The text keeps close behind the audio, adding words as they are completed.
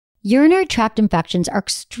Urinary tract infections are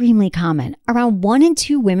extremely common. Around 1 in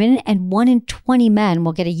 2 women and 1 in 20 men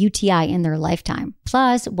will get a UTI in their lifetime.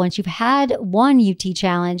 Plus, once you've had one UT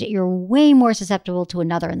challenge, you're way more susceptible to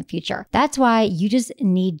another in the future. That's why you just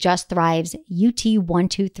need Just Thrive's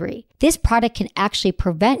UT123. This product can actually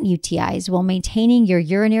prevent UTIs while maintaining your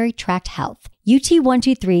urinary tract health.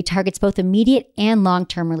 UT123 targets both immediate and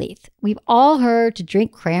long-term relief. We've all heard to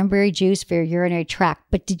drink cranberry juice for your urinary tract,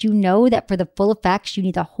 but did you know that for the full effects, you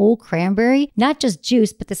need the whole cranberry? Not just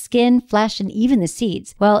juice, but the skin, flesh, and even the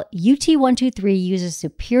seeds. Well, UT123 uses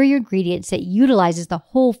superior ingredients that utilizes the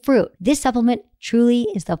whole fruit. This supplement truly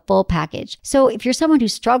is the full package. So if you're someone who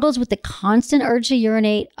struggles with the constant urge to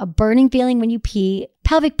urinate, a burning feeling when you pee,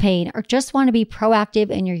 pelvic pain, or just want to be proactive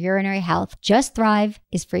in your urinary health, Just Thrive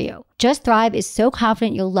is for you. Just Thrive is so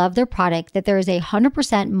confident you'll love their product that there is a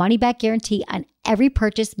 100% money-back guarantee on every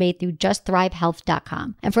purchase made through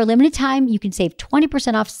justthrivehealth.com. And for a limited time, you can save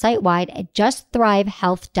 20% off site-wide at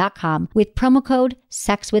justthrivehealth.com with promo code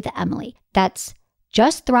SEXWithEmily. That's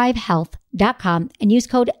justthrivehealth.com and use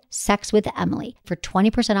code SEXWithEmily for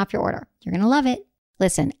 20% off your order. You're going to love it.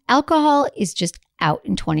 Listen, alcohol is just out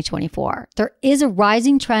in 2024. There is a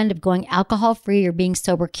rising trend of going alcohol-free or being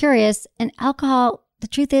sober curious, and alcohol, the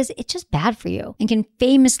truth is, it's just bad for you and can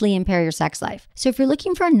famously impair your sex life. So if you're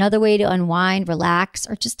looking for another way to unwind, relax,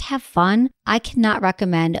 or just have fun, I cannot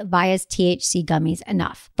recommend by.I's THC gummies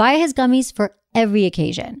enough. by.I has gummies for every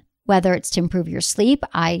occasion. Whether it's to improve your sleep,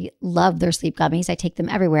 I love their sleep gummies. I take them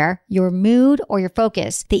everywhere. Your mood or your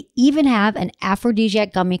focus. They even have an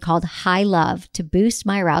aphrodisiac gummy called High Love to boost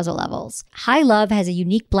my arousal levels. High Love has a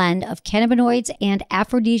unique blend of cannabinoids and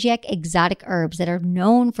aphrodisiac exotic herbs that are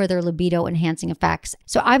known for their libido enhancing effects.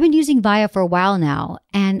 So I've been using by.I for a while now,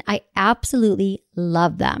 and I absolutely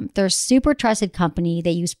love them. They're a super trusted company.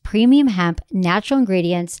 They use premium hemp, natural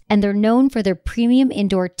ingredients, and they're known for their premium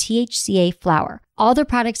indoor THCA flower. All their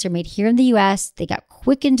products are made here in the US. They got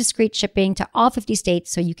quick and discreet shipping to all 50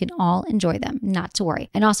 states so you can all enjoy them, not to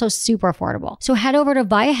worry. And also super affordable. So head over to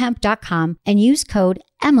viahemp.com and use code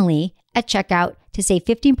Emily at checkout to save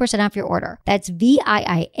 15% off your order. That's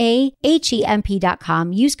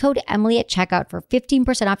VIIAHEMP.com. Use code Emily at checkout for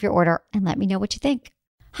 15% off your order and let me know what you think.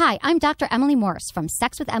 Hi, I'm Dr. Emily Morse from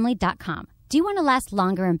SexWithEmily.com. Do you want to last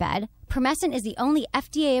longer in bed? Promescent is the only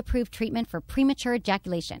FDA-approved treatment for premature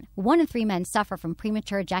ejaculation. 1 in 3 men suffer from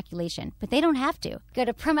premature ejaculation, but they don't have to. Go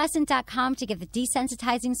to Promescent.com to get the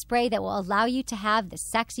desensitizing spray that will allow you to have the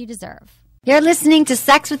sex you deserve. You're listening to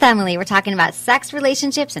Sex with Emily. We're talking about sex,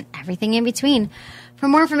 relationships, and everything in between. For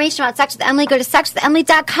more information about Sex with Emily, go to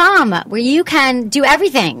SexWithEmily.com, where you can do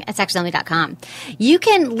everything at SexWithEmily.com. You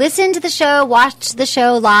can listen to the show, watch the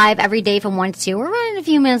show live every day from 1 to 2. We're running a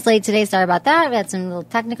few minutes late today. Sorry about that. We had some little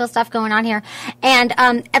technical stuff going on here. And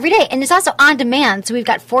every day. And it's also on demand. So we've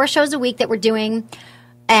got 4 shows a week that we're doing.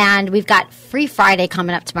 And we've got Free Friday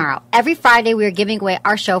coming up tomorrow. Every Friday, we are giving away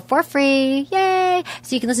our show for free. Yay!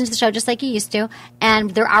 So you can listen to the show just like you used to.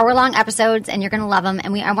 And they're hour-long episodes, and you're going to love them.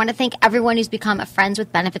 And I want to thank everyone who's become a Friends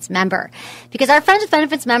with Benefits member. Because our Friends with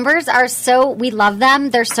Benefits members are we love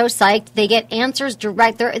them. They're so psyched. They get answers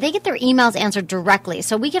direct. They get their emails answered directly.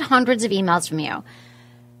 So we get hundreds of emails from you.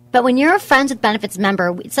 But when you're a Friends with Benefits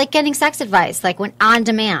member, it's like getting sex advice, like when on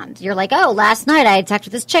demand. You're like, oh, last night I had sex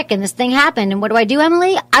with this chick and this thing happened. And what do,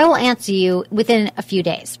 Emily? I will answer you within a few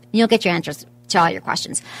days. You'll get your answers to all your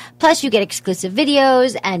questions. Plus, you get exclusive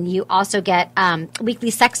videos, and you also get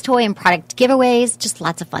weekly sex toy and product giveaways, just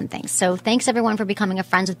lots of fun things. So thanks, everyone, for becoming a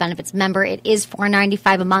Friends with Benefits member. It is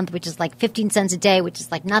 $4.95 a month, which is like 15 cents a day, which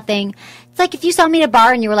is like nothing. It's like if you saw me at a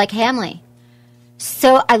bar and you were like, hey, Emily,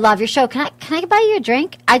 so I love your show. Can I buy you a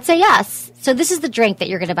drink? I'd say yes. So this is the drink that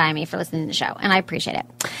you're going to buy me for listening to the show, and I appreciate it.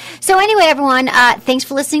 So anyway, everyone, thanks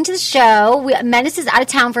for listening to the show. Menace is out of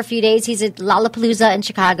town for a few days. He's at Lollapalooza in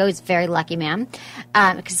Chicago. He's a very lucky man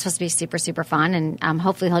because it's supposed to be super, super fun, and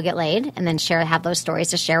hopefully he'll get laid and then have those stories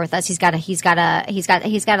to share with us. He's got a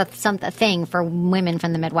thing for women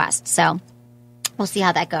from the Midwest. So we'll see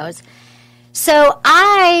how that goes. So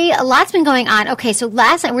a lot's been going on. Okay, so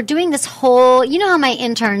last night we're doing this whole, you know how my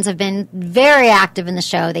interns have been very active in the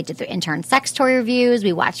show. They did their intern sex toy reviews.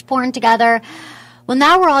 We watched porn together. Well,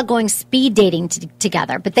 now we're all going speed dating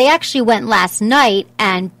together. But they actually went last night,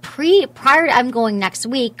 and prior to, I'm going next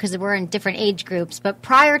week because we're in different age groups. But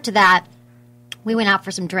prior to that, we went out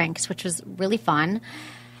for some drinks, which was really fun.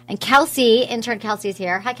 And Kelsey, intern Kelsey, is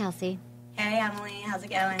here. Hi, Kelsey. Hey, Emily. How's it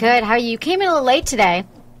going? Good. How are you? You came in a little late today.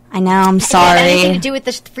 I know, I'm sorry. Did it have anything to do with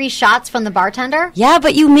the free shots from the bartender? Yeah,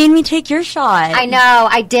 but you made me take your shot. I know,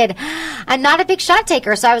 I did. I'm not a big shot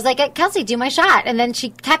taker, so I was like, Kelsey, do my shot. And then she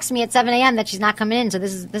texts me at 7 a.m. that she's not coming in, so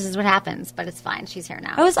this is what happens. But it's fine. She's here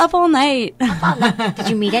now. I was up all night. Did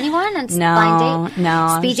you meet anyone on No, blind date?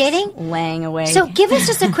 no. Speed dating? Laying away. So give us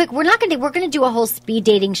just a quick, we're going to do a whole speed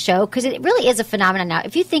dating show because it really is a phenomenon now.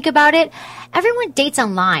 If you think about it, everyone dates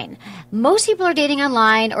online. Most people are dating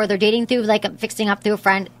online or they're dating through like fixing up through a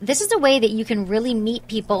friend. This is a way that you can really meet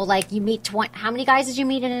people. Like you meet how many guys did you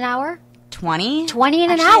meet in an hour? 20? 20 in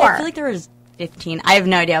Actually, an hour. I feel like there was 15. I have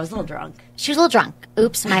no idea. I was a little drunk. She was a little drunk.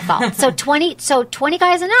 Oops, my fault. So 20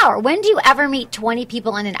 guys an hour. When do you ever meet 20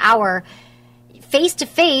 people in an hour face to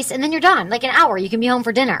face and then you're done? Like an hour, you can be home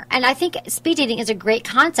for dinner. And I think speed dating is a great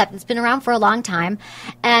concept. It's been around for a long time.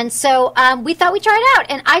 And so we thought we'd try it out.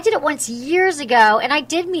 And I did it once years ago. And I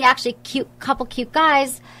did meet actually couple cute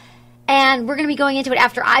guys. And we're going to be going into it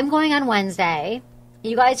after I'm going on Wednesday.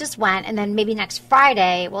 You guys just went, and then maybe next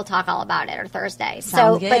Friday we'll talk all about it, or Thursday.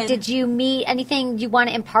 Sounds good. But did you meet anything you want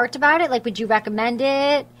to impart about it? Like, would you recommend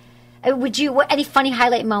it? Any funny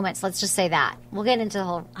highlight moments? Let's just say that. We'll get into the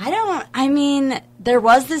whole... there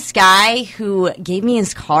was this guy who gave me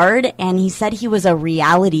his card, and he said he was a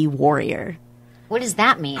reality warrior. What does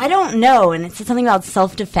that mean? I don't know, and it said something about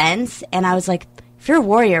self-defense, and I was like, if you're a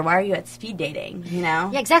warrior, why are you at speed dating, you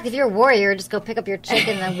know? Yeah, exactly. If you're a warrior, just go pick up your chick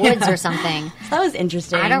in the woods or something. So that was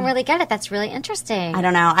interesting. I don't really get it. That's really interesting. I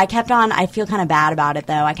don't know. I feel kind of bad about it,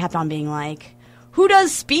 though. I kept on being like, who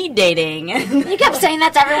does speed dating? You kept saying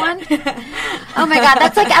that to everyone? Oh, my God.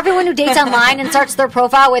 That's like everyone who dates online and starts their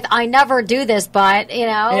profile with, I never do this, but, you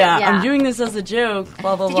know. Yeah, I'm doing this as a joke,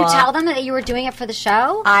 blah, blah, blah. Did you tell them that you were doing it for the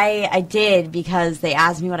show? I did, because they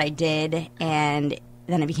asked me what I did, and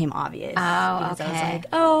then it became obvious. Oh, because okay. I was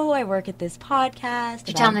like, I work at this podcast. Did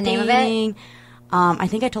you tell them the name of it? I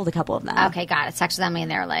think I told a couple of them. Okay, got it. Text them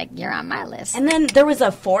and they're like, you're on my list. And then there was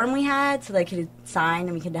a form we had so they could sign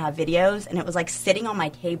and we could have videos, and it was like sitting on my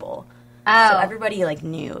table. Oh. So everybody like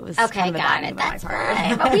knew. It was okay, kind of got it. That's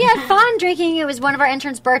right. But we had fun drinking. It was one of our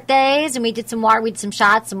interns' birthdays, and we did some water. We did some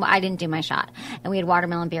shots, and I didn't do my shot. And we had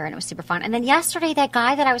watermelon beer, and it was super fun. And then yesterday, that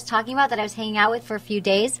guy that I was talking about that I was hanging out with for a few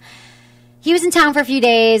days, he was in town for a few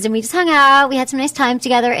days, and we just hung out. We had some nice time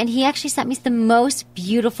together, and he actually sent me the most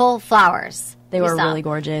beautiful flowers. They were really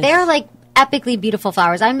gorgeous. They're like epically beautiful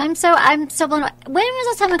flowers. I'm so blown away. When was the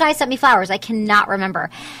last time a guy sent me flowers? I cannot remember,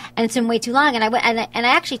 and it's been way too long. And I went and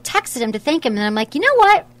I actually texted him to thank him, and I'm like, you know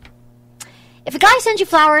what? If a guy sends you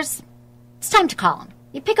flowers, it's time to call him.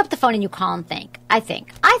 You pick up the phone and you call him. I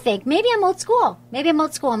think maybe I'm old school.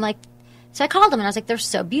 I'm like. So I called him, and I was like, they're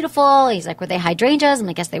so beautiful. He's like, were they hydrangeas? I'm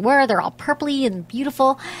like, yes, they were. They're all purpley and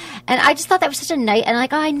beautiful. And I just thought that was such a nice, and I'm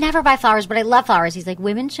like, I never buy flowers, but I love flowers. He's like,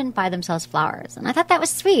 women shouldn't buy themselves flowers. And I thought that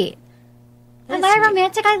was sweet. Am I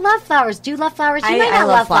romantic? I love flowers. Do you love flowers? You might not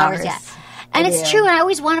love flowers yet. And it's true, and I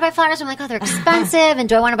always want to buy flowers. I'm like, they're expensive, and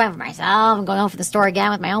do I want to buy them for myself? I'm going home from the store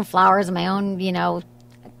again with my own flowers and my own,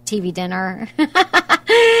 TV dinner.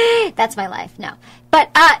 That's my life. No. But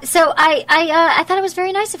so I thought it was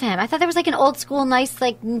very nice of him. I thought there was like an old school nice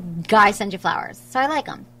like guy send you flowers. So I like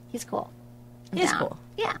him. He's cool. He's cool.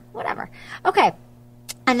 Yeah, whatever. Okay.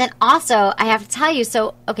 And then also, I have to tell you,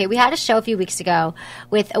 we had a show a few weeks ago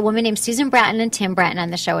with a woman named Susan Bratton and Tim Bratton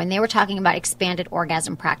on the show, and they were talking about expanded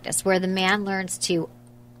orgasm practice, where the man learns to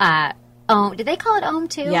ohm. Did they call it ohm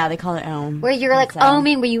too? Yeah, they call it ohm. Where you're like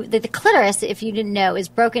ohming, where the clitoris, if you didn't know, is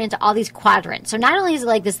broken into all these quadrants. So not only is it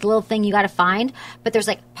like this little thing you got to find, but there's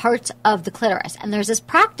like parts of the clitoris. And there's this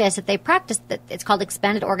practice that they practice that it's called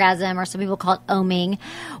expanded orgasm, or some people call it ohming,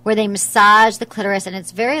 where they massage the clitoris, and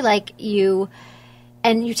it's very like you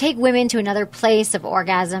take women to another place of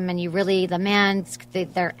orgasm, and you really,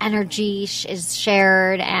 their energy is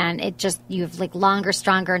shared, and it just, you have like longer,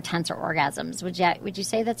 stronger, intenser orgasms. Would you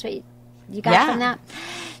say that's what you got from that?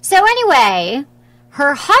 So anyway,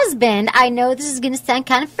 her husband, I know this is going to sound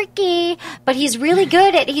kind of freaky, but he's really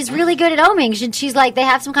good at ohming. She's like, they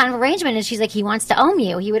have some kind of arrangement, and she's like, he wants to ohm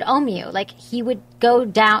you. He would ohm you. Like, he would go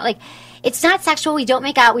down, like, it's not sexual. We don't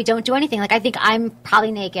make out. We don't do anything. Like, I think I'm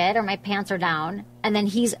probably naked or my pants are down, and then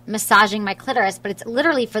he's massaging my clitoris. But it's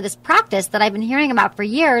literally for this practice that I've been hearing about for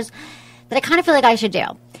years that I kind of feel like I should do.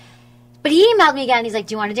 But he emailed me again. And he's like,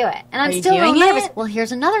 do you want to do it? And I'm still a little nervous. Well,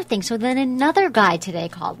 here's another thing. So then another guy today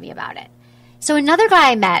called me about it. So another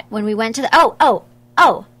guy I met when we went to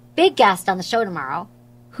the big guest on the show tomorrow,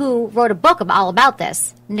 who wrote a book all about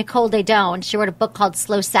this, Nicole Daydon. She wrote a book called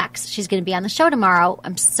Slow Sex. She's going to be on the show tomorrow.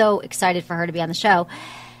 I'm so excited for her to be on the show.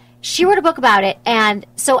 She wrote a book about it, and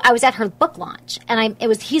so I was at her book launch, and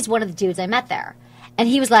he's one of the dudes I met there. And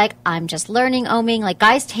he was like, I'm just learning oming. Like,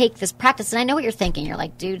 guys take this practice. And I know what you're thinking. You're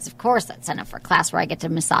like, dudes, of course I'd sign up for a class where I get to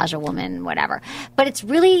massage a woman, whatever. But it's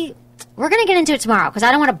really, we're going to get into it tomorrow because I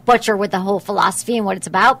don't want to butcher with the whole philosophy and what it's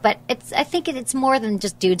about. But I think it's more than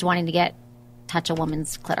just dudes wanting to touch a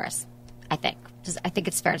woman's clitoris, I think. I think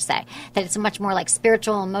it's fair to say that it's a much more like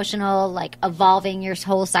spiritual, emotional, like evolving your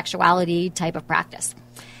whole sexuality type of practice.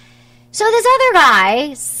 So this other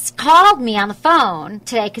guy called me on the phone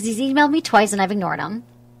today because he's emailed me twice and I've ignored him.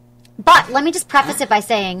 But let me just preface it by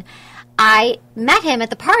saying I met him at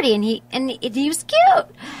the party and he was cute.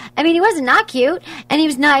 I mean, he wasn't not cute, and he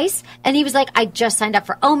was nice, and he was like, I just signed up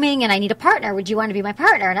for oming and I need a partner. Would you want to be my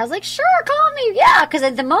partner? And I was like, sure, call me. Yeah, because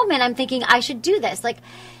at the moment I'm thinking I should do this. Like,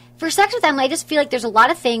 for Sex with Emily, I just feel like there's a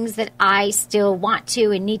lot of things that I still want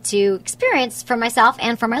to and need to experience for myself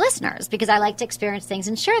and for my listeners because I like to experience things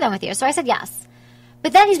and share them with you. So I said yes.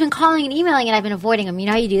 But then he's been calling and emailing and I've been avoiding him. You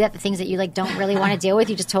know how you do that? The things that you like don't really want to deal with,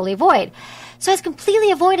 you just totally avoid. So I was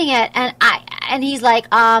completely avoiding it. And he's like,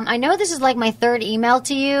 I know this is like my third email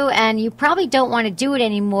to you and you probably don't want to do it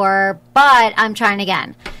anymore, but I'm trying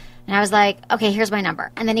again. And I was like, okay, here's my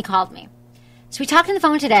number. And then he called me. So we talked on the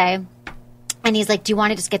phone today. And he's like, do you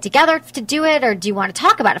want to just get together to do it or do you want to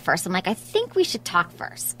talk about it first? I'm like, I think we should talk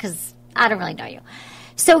first because I don't really know you.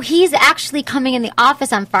 So he's actually coming in the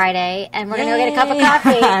office on Friday and we're going to go get a cup of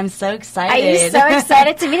coffee. I'm so excited. Are you so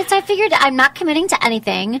excited to meet it? So I figured I'm not committing to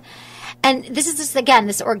anything. And this is just, again,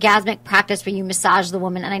 this orgasmic practice where you massage the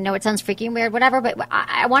woman. And I know it sounds freaky and weird, whatever, but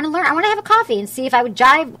I want to learn. I want to have a coffee and see if I would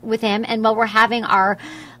jive with him. And while we're having our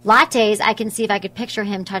lattes, I can see if I could picture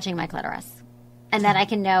him touching my clitoris. And then I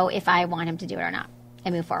can know if I want him to do it or not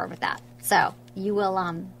and move forward with that. So you will,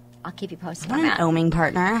 I'll keep you posted on that. I want an oming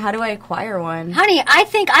partner. How do I acquire one? Honey, I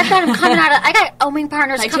think I've got him coming out of, I got oming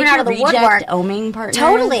partners coming out of the woodwork. Oming partners?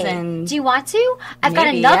 Totally. Do you want to? I've got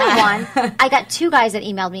another one. I got 2 guys that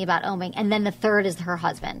emailed me about oming, and then the third is her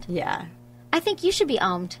husband. Yeah. I think you should be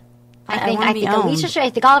omed. I think Alicia should. I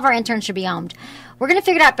think all of our interns should be omed. We're going to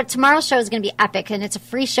figure it out, but tomorrow's show is going to be epic, and it's a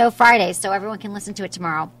free show Friday, so everyone can listen to it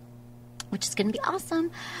tomorrow, which is going to be awesome.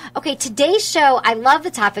 Okay, today's show, I love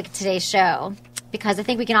the topic of today's show because I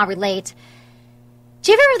think we can all relate.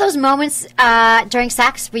 Do you ever have those moments during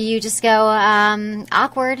sex where you just go,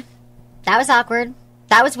 awkward? That was awkward.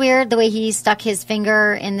 That was weird, the way he stuck his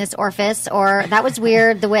finger in this orifice, or that was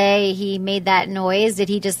weird, the way he made that noise. Did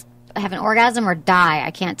he just have an orgasm or die?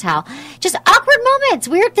 I can't tell. Just awkward moments,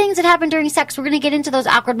 weird things that happen during sex. We're going to get into those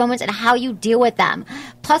awkward moments and how you deal with them.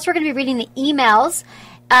 Plus, we're going to be reading the emails.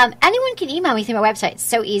 Anyone can email me through my website. It's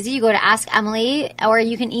so easy. You go to Ask Emily, or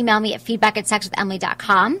you can email me at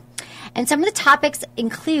feedback@sexwithemily.com. And some of the topics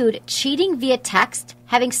include cheating via text,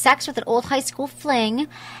 having sex with an old high school fling,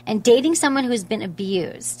 and dating someone who has been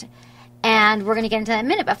abused. And we're going to get into that in a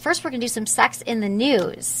minute. But first, we're going to do some sex in the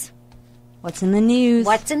news. What's in the news?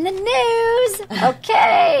 What's in the news?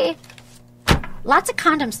 Okay. Lots of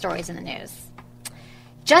condom stories in the news.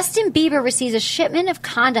 Justin Bieber receives a shipment of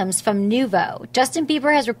condoms from Nuvo. Justin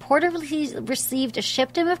Bieber has reportedly received a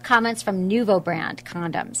shipment of comments from Nuvo brand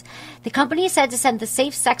condoms. The company is said to send the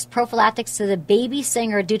safe sex prophylactics to the baby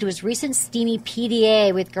singer due to his recent steamy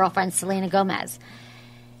PDA with girlfriend Selena Gomez.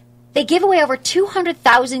 They give away over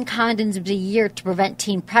 200,000 condoms a year to prevent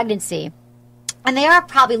teen pregnancy. And they are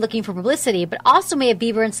probably looking for publicity, but also may have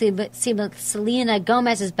Bieber and Selena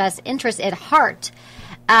Gomez's best interest at heart.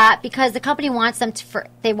 Because the company wants them for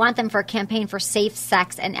a campaign for safe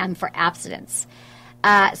sex and for abstinence.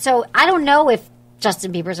 So I don't know if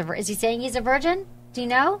Justin Bieber's a virgin. Is he saying he's a virgin? Do you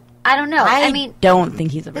know? I don't know. I mean, don't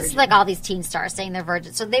think he's a virgin. This is like all these teen stars saying they're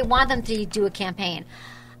virgins. So they want them to do a campaign.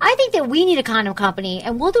 I think that we need a condom company,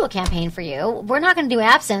 and we'll do a campaign for you. We're not going to do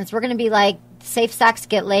abstinence. We're going to be like safe sex,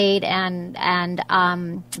 get laid, and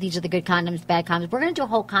these are the good condoms, bad condoms. We're going to do a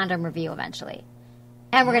whole condom review eventually.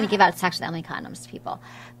 And we're going to give out Sex with Emily condoms to people.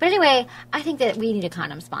 But anyway, I think that we need a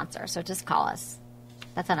condom sponsor, so just call us.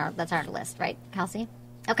 That's on our list, right, Kelsey?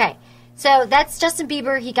 Okay, so that's Justin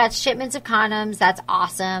Bieber. He got shipments of condoms. That's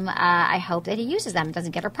awesome. I hope that he uses them and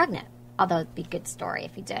doesn't get her pregnant. Although it'd be a good story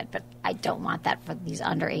if he did. But I don't want that for these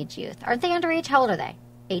underage youth. Aren't they underage? How old are they?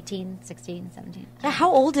 18, 16, 17? Yeah, how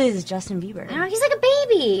old is Justin Bieber? I don't know. He's like a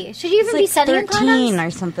baby. Should you even be sending him condoms? 13 or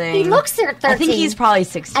something. He looks 13. I think he's probably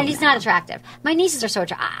 16. And he's not attractive. My nieces are so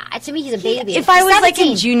attractive. To me, he's a baby. If I was 17.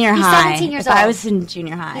 Like in junior high. He's 17 years old. If I was in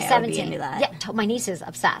junior high, he's 17. I would be into that. Yeah, my niece is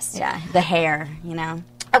obsessed. Yeah, the hair, you know.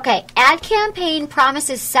 Okay, ad campaign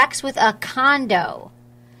promises sex with a condo.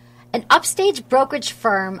 An upstage brokerage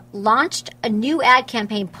firm launched a new ad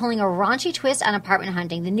campaign pulling a raunchy twist on apartment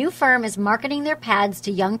hunting. The new firm is marketing their pads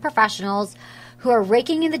to young professionals who are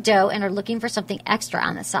raking in the dough and are looking for something extra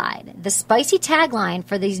on the side. The spicy tagline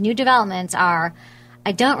for these new developments are,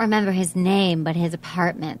 I don't remember his name, but his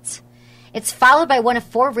apartment. It's followed by one of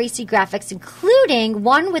 4 racy graphics, including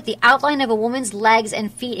one with the outline of a woman's legs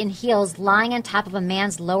and feet in heels lying on top of a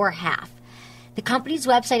man's lower half. The company's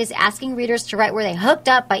website is asking readers to write where they hooked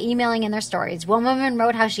up by emailing in their stories. One woman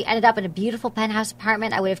wrote how she ended up in a beautiful penthouse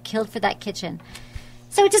apartment. I would have killed for that kitchen.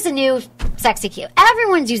 So it's just a new sexy cute.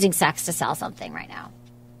 Everyone's using sex to sell something right now,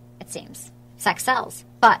 it seems. Sex sells,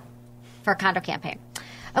 but for a condo campaign.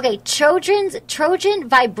 Okay, Trojan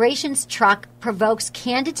Vibrations truck provokes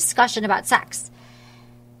candid discussion about sex.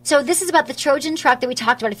 So this is about the Trojan truck that we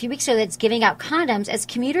talked about a few weeks ago that's giving out condoms. As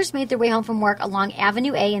commuters made their way home from work along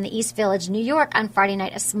Avenue A in the East Village, New York on Friday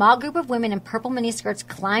night, a small group of women in purple miniskirts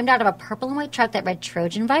climbed out of a purple and white truck that read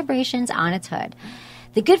Trojan Vibrations on its hood.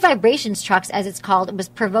 The Good Vibrations trucks, as it's called, was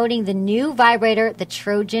promoting the new vibrator, the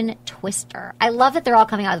Trojan Twister. I love that they're all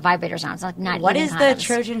coming out with vibrators now. It's like not What even is condoms. the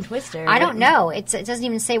Trojan Twister? I don't know. It doesn't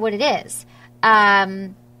even say what it is.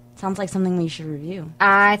 Sounds like something we should review.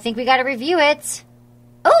 I think we got to review it.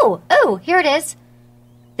 Oh, here it is.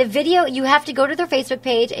 The video, you have to go to their Facebook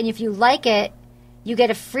page, and if you like it, you get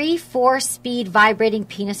a free 4-speed vibrating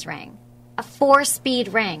penis ring. A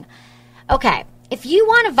 4-speed ring. Okay. If you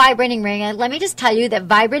want a vibrating ring, let me just tell you that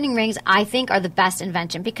vibrating rings, I think, are the best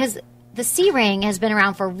invention because the C-ring has been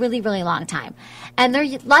around for a really, really long time. And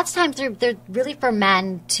lots of times they're really for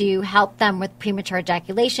men to help them with premature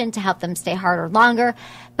ejaculation, to help them stay harder longer.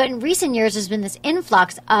 But in recent years, there's been an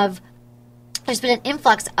influx of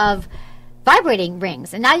vibrating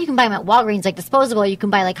rings. And now you can buy them at Walgreens, like disposable. You can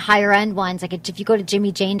buy like higher end ones. Like if you go to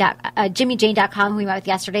jimmyjane.com, who we met with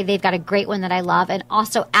yesterday, they've got a great one that I love. And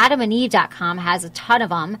also adamandeve.com has a ton of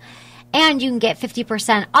them. And you can get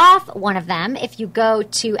 50% off one of them if you go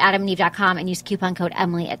to adamandeve.com and use coupon code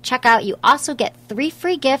Emily at checkout. You also get 3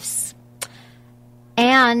 free gifts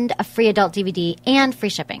and a free adult DVD and free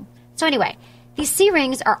shipping. So anyway, these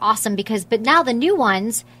C-rings are awesome but now the new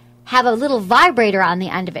ones have a little vibrator on the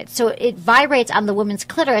end of it. So it vibrates on the woman's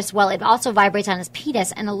clitoris while it also vibrates on his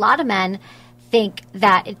penis. And a lot of men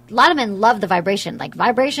love the vibration. Like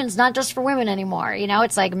vibration's not just for women anymore. You know,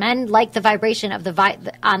 it's like men like the vibration of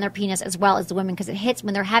on their penis as well as the women because it hits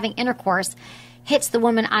when they're having intercourse, hits the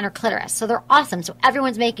woman on her clitoris. So they're awesome. So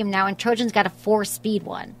everyone's making them now, and Trojan's got a 4-speed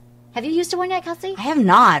one. Have you used one yet, Kelsey? I have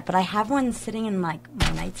not, but I have one sitting in like my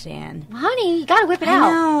nightstand. Well, honey, you got to whip it out.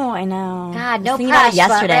 I know. God, no pressure. About it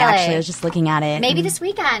yesterday, actually. I was just looking at it. Maybe this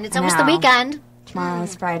weekend. It's almost the weekend.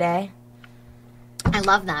 Tomorrow's Friday. I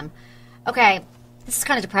love them. Okay, this is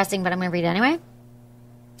kind of depressing, but I'm going to read it anyway.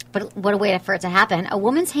 But what a way for it to happen. A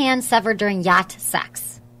woman's hand severed during yacht sex.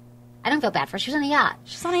 I don't feel bad for her. She was on a yacht.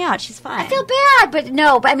 She's on a yacht. She's fine. I feel bad, but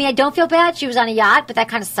no. But I mean, I don't feel bad. She was on a yacht, but that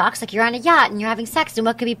kind of sucks. Like, you're on a yacht and you're having sex, and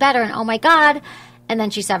what could be better? And oh my God. And then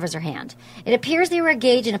she severs her hand. It appears they were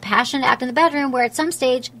engaged in a passionate act in the bedroom where at some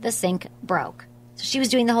stage the sink broke. So she was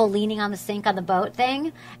doing the whole leaning on the sink on the boat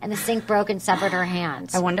thing, and the sink broke and severed her hand.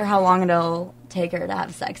 I wonder how long it'll take her to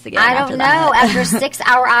have sex again. I don't know. After a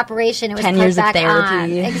 6-hour operation, it was 10 put years back of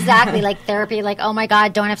therapy. on. Exactly, like therapy. Like, oh my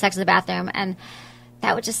God, don't have sex in the bathroom. And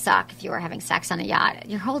that would just suck if you were having sex on a yacht.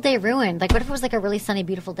 Your whole day ruined. Like, what if it was like a really sunny,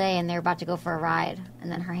 beautiful day and they were about to go for a ride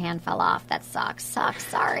and then her hand fell off? That sucks.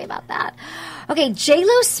 Sorry about that. Okay,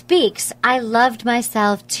 J-Lo speaks. I loved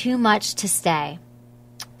myself too much to stay.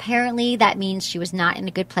 Apparently, that means she was not in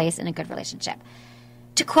a good place in a good relationship.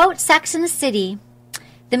 To quote Sex and the City,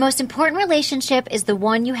 the most important relationship is the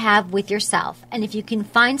one you have with yourself. And if you can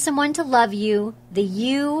find someone to love you, the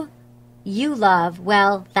you love,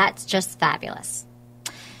 well, that's just fabulous.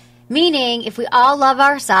 Meaning, if we all love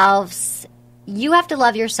ourselves, you have to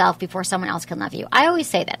love yourself before someone else can love you. I always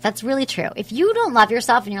say that. That's really true. If you don't love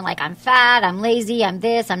yourself and you're like, I'm fat, I'm lazy, I'm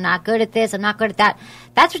this, I'm not good at this, I'm not good at that,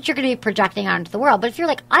 that's what you're going to be projecting out into the world. But if you're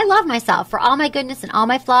like, I love myself for all my goodness and all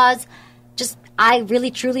my flaws, just I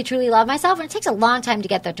really, truly, truly love myself. And it takes a long time to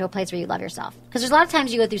get there to a place where you love yourself. Because there's a lot of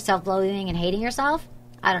times you go through self-loathing and hating yourself.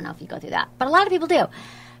 I don't know if you go through that. But a lot of people do.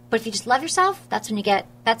 But if you just love yourself, that's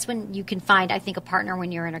when you can find, I think, a partner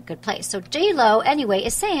when you're in a good place. So J-Lo, anyway,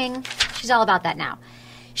 is saying she's all about that now.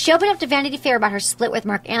 She opened up to Vanity Fair about her split with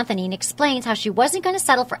Mark Anthony and explains how she wasn't going to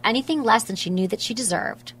settle for anything less than she knew that she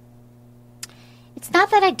deserved. It's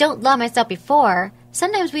not that I don't love myself before.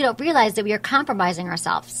 Sometimes we don't realize that we are compromising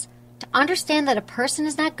ourselves. To understand that a person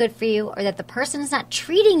is not good for you or that the person is not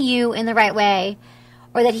treating you in the right way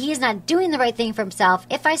or that he is not doing the right thing for himself,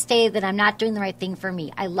 if I stay, then I'm not doing the right thing for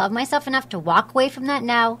me. I love myself enough to walk away from that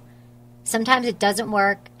now. Sometimes it doesn't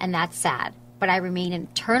work, and that's sad. But I remain an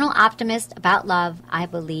eternal optimist about love. I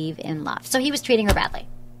believe in love. So he was treating her badly,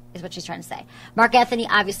 is is what she's trying to say. Mark Anthony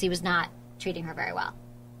obviously was not treating her very well.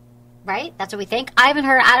 Right? That's what we think. I haven't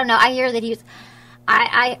heard, I don't know. I hear that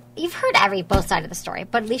you've heard both sides of the story,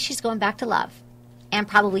 but at least she's going back to love and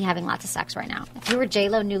probably having lots of sex right now. If you were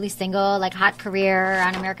J-Lo, newly single, like hot career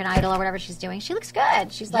on American Idol or whatever she's doing, she looks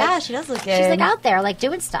good. She's like, yeah, she does look good. She's like out there, like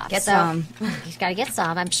doing stuff. Get some. She's got to get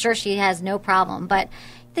some. I'm sure she has no problem, but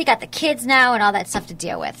they got the kids now and all that stuff to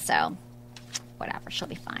deal with, so whatever, she'll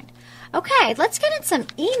be fine. Okay, let's get in some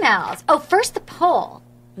emails. Oh, first the poll.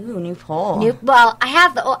 Ooh, new poll. Well,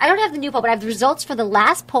 I don't have the new poll, but I have the results for the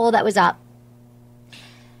last poll that was up.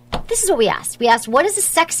 This is what we asked. We asked, what is the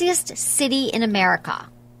sexiest city in America?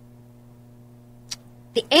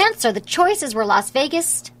 The choices were Las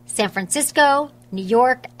Vegas, San Francisco, New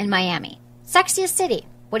York, and Miami. Sexiest city.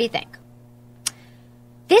 What do you think?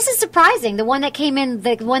 This is surprising. The one that came in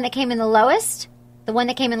the lowest, the one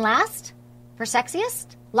that came in last for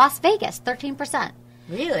sexiest, Las Vegas, 13%.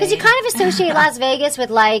 Really? Because you kind of associate Las Vegas with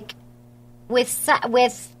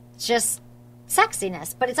just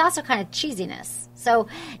sexiness, but it's also kind of cheesiness. So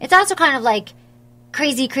it's also kind of like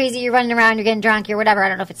crazy, you're running around, you're getting drunk, you're whatever. I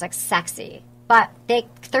don't know if it's like sexy. But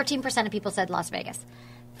 13% of people said Las Vegas.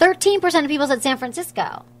 13% of people said San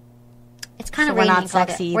Francisco. It's kind of we're not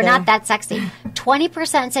sexy. We're not that sexy.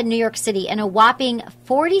 20% said New York City, and a whopping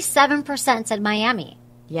 47% said Miami.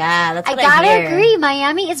 Yeah, that's what I gotta agree.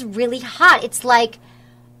 Miami is really hot. It's like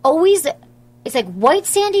it's like white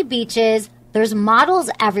sandy beaches. There's models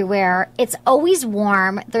everywhere. It's always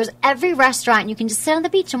warm. There's every restaurant. You can just sit on the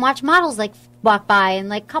beach and watch models like walk by and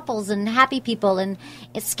like couples and happy people and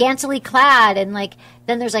it's scantily clad and like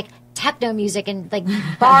then there's like techno music and like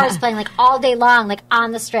bars playing like all day long like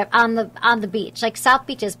on the strip on the beach. Like South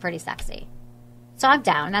Beach is pretty sexy. So I'm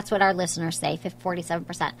down. That's what our listeners say.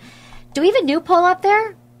 47%. Do we have a new poll up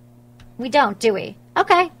there? We don't, do we?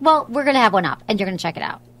 Okay. Well, we're going to have one up and you're going to check it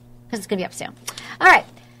out because it's going to be up soon. All right.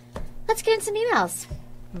 Let's get in some emails.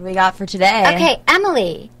 What do we got for today? Okay,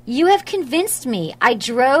 Emily, you have convinced me. I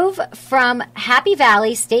drove from Happy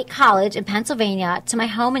Valley State College in Pennsylvania to my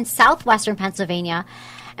home in southwestern Pennsylvania.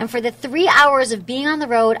 And for the 3 hours of being on the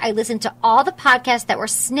road, I listened to all the podcasts that were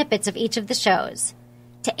snippets of each of the shows.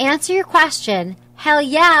 To answer your question, hell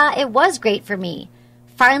yeah, it was great for me.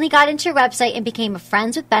 Finally got into your website and became a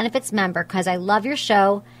Friends with Benefits member because I love your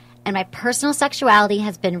show and my personal sexuality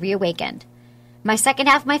has been reawakened. My second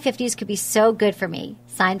half of my 50s could be so good for me.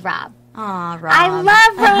 Signed, Rob. Aw, Rob. I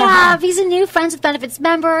love Rob. He's a new Friends with Benefits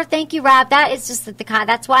member. Thank you, Rob. That is just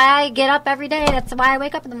that's why I get up every day. That's why I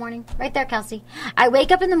wake up in the morning. Right there, Kelsey. I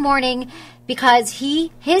wake up in the morning because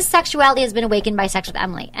his sexuality has been awakened by Sex with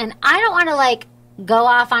Emily. And I don't want to go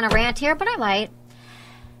off on a rant here, but I might.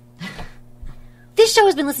 This show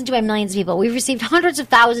has been listened to by millions of people. We've received hundreds of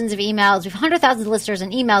thousands of emails. We've hundreds of thousands of listeners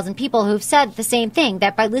and emails and people who've said the same thing,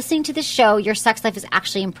 that by listening to this show, your sex life is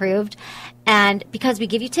actually improved. And because we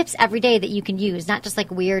give you tips every day that you can use, not just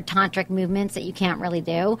like weird tantric movements that you can't really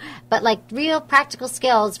do, but like real practical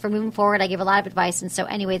skills for moving forward. I give a lot of advice. And so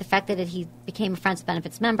anyway, the fact that he became a Friends with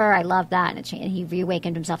Benefits member, I love that. And he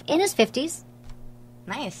reawakened himself in his 50s.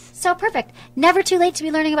 Nice. So perfect. Never too late to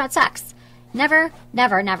be learning about sex. Never,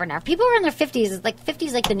 never, never, never. People who are in their 50s, it's like 50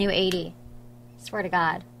 is like the new 80. Swear to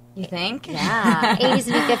God. You think? Yeah. 80s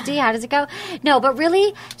the new 50. How does it go? No, but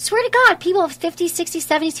really, swear to God, people of 50s, 60s,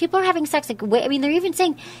 70s, people are having sex. They're even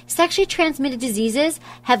saying sexually transmitted diseases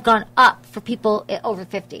have gone up for people over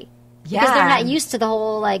 50. Yeah. Because they're not used to the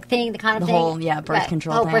whole thing, the condom thing. Birth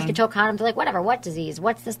control thing. Birth control condoms. They're like, whatever, what disease?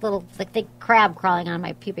 What's this little thick crab crawling on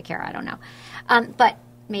my pubic hair? I don't know. But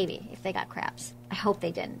maybe if they got crabs. I hope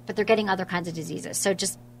they didn't. But they're getting other kinds of diseases. So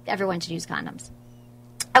just everyone should use condoms.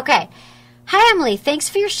 Okay. Hi, Emily. Thanks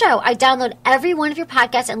for your show. I download every one of your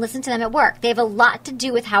podcasts and listen to them at work. They have a lot to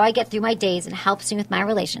do with how I get through my days and helps me with my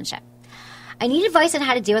relationship. I need advice on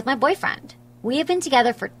how to deal with my boyfriend. We have been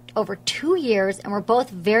together for over 2 years and we're both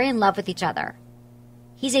very in love with each other.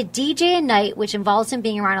 He's a DJ at night, which involves him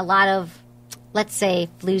being around a lot of, let's say,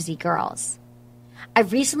 floozy girls.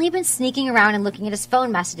 I've recently been sneaking around and looking at his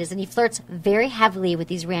phone messages, and he flirts very heavily with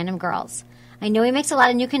these random girls. I know he makes a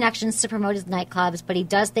lot of new connections to promote his nightclubs, but he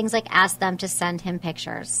does things like ask them to send him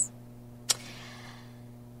pictures.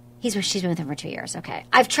 She's been with him for 2 years. Okay.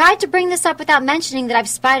 I've tried to bring this up without mentioning that I've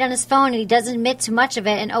spied on his phone, and he doesn't admit to much of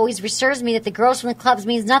it and always reassures me that the girls from the clubs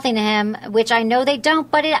means nothing to him, which I know they don't,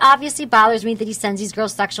 but it obviously bothers me that he sends these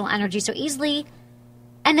girls sexual energy so easily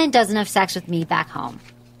and then doesn't have sex with me back home.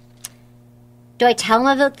 Do I tell him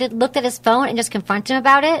I looked at his phone and just confront him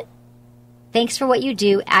about it? Thanks for what you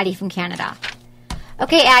do, Addie from Canada.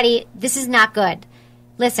 Okay, Addie, this is not good.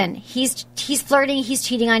 Listen, he's flirting, he's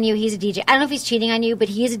cheating on you, he's a DJ. I don't know if he's cheating on you, but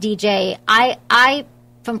he is a DJ. I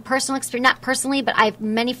from personal experience, not personally, but I have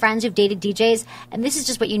many friends who've dated DJs, and this is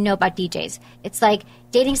just what you know about DJs. It's like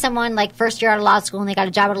dating someone like first year out of law school and they got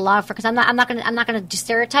a job at a law firm. Because I'm not gonna do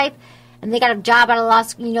stereotype. And they got a job out of law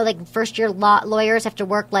school. You know, like first year lawyers have to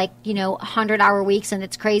work 100-hour weeks, and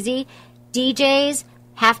it's crazy. DJs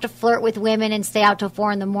have to flirt with women and stay out till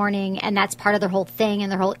 4 a.m, and that's part of their whole thing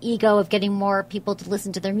and their whole ego of getting more people to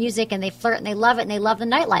listen to their music, and they flirt and they love it and they love the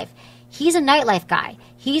nightlife. He's a nightlife guy.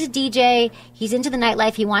 He's a DJ. He's into the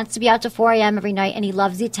nightlife. He wants to be out till 4 a.m. every night, and he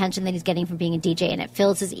loves the attention that he's getting from being a DJ, and it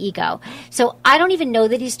fills his ego. So I don't even know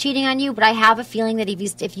that he's cheating on you, but I have a feeling that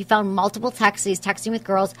if you found multiple texts, he's texting with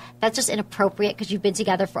girls, that's just inappropriate because you've been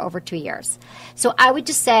together for over 2 years. So I would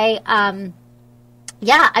just say,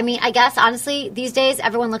 yeah, I mean, I guess, honestly, these days,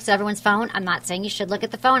 everyone looks at everyone's phone. I'm not saying you should look at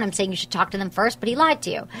the phone. I'm saying you should talk to them first, but he lied to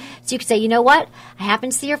you. So you could say, you know what? I happen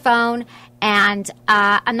to see your phone, and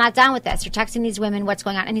I'm not down with this. You're texting these women. What's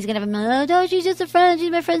going on? And he's going to have a, no, she's just a friend. She's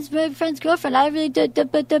my friend's girlfriend. I really do.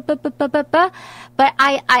 But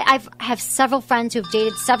I have several friends who have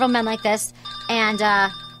dated several men like this,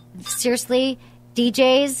 and seriously,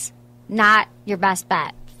 DJs, not your best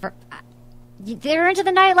bet. They're into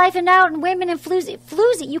the nightlife and out and women and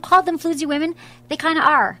floozy. You called them floozy women. They kind of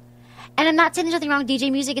are. And I'm not saying there's nothing wrong with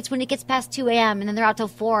DJ music. It's when it gets past 2 a.m. and then they're out till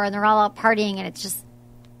 4 and they're all out partying and it's just,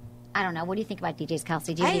 I don't know. What do you think about DJs,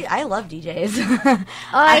 Kelsey? I love DJs.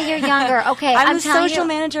 Oh, you're younger. Okay. I'm the social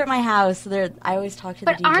manager at my house. So I always talk to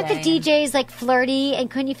the DJ. But aren't the DJs like flirty and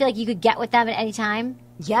couldn't you feel like you could get with them at any time?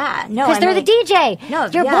 Yeah. No. Because they're the DJ. No.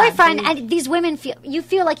 Your boyfriend and these women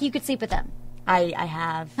feel like you could sleep with them. I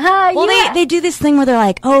have. Well, they do this thing where they're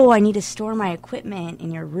like, oh, I need to store my equipment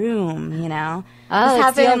in your room, you know? Oh,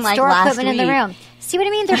 this happened store last equipment week. in the room. See what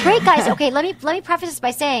I mean? They're great guys. Okay, let me preface this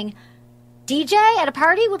by saying DJ at a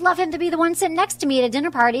party would love him to be the one sitting next to me at a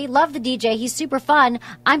dinner party. Love the DJ. He's super fun.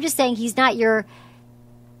 I'm just saying he's not your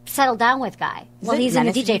settle down with guy. Well, he's in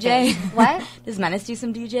the DJ phase. What? Does Menace do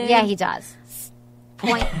some DJ? Yeah, he does.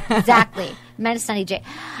 Point exactly. Menace on DJ.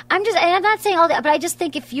 I'm not saying all that, but I just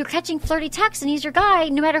think if you're catching flirty texts and he's your guy,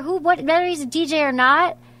 no matter whether he's a DJ or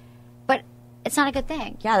not, but it's not a good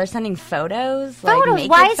thing. Yeah, they're sending photos. Photos.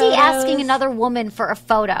 Why is he asking another woman for a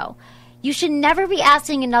photo? You should never be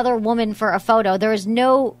asking another woman for a photo. There is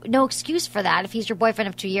no excuse for that if he's your boyfriend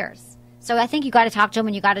of 2 years. So I think you got to talk to him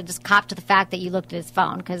and you got to just cop to the fact that you looked at his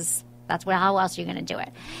phone because how else are you going to do it?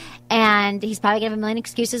 And he's probably going to have a million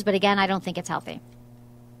excuses, but again, I don't think it's healthy.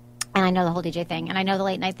 And I know the whole DJ thing, and I know the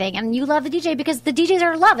late night thing, and you love the DJ because the DJs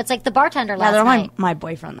are in love. It's like the bartender last night. They're my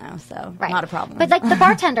boyfriend though, so not a problem. But like the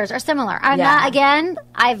bartenders are similar. I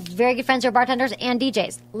have very good friends who are bartenders and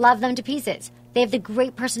DJs. Love them to pieces. They have the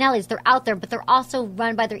great personalities. They're out there, but they're also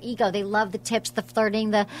run by their ego. They love the tips, the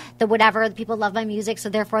flirting, the whatever. The people love my music, so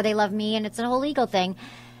therefore they love me, and it's a whole ego thing.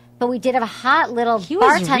 But we did have a hot little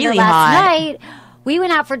bartender really last night. We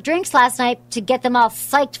went out for drinks last night to get them all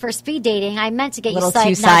psyched for speed dating. I meant to get you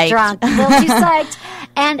psyched, not drunk. A little too psyched.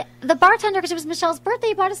 And the bartender, because it was Michelle's birthday,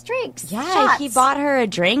 he bought us drinks. Yeah, shots. He bought her a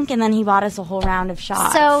drink, and then he bought us a whole round of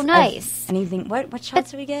shots. So nice. Anything? What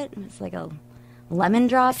shots did we get? It's like a lemon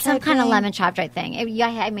drop some type kind thing? of lemon drop type thing.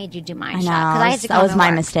 I made you do mine. I know. Shot, that was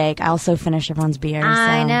my mistake. I also finished everyone's beer.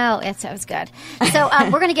 I know. It was good. So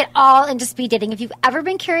we're going to get all into speed dating. If you've ever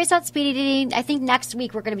been curious about speed dating, I think next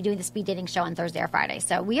week we're going to be doing the speed dating show on Thursday or Friday.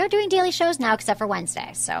 So we are doing daily shows now except for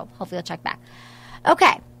Wednesday. So hopefully you'll check back.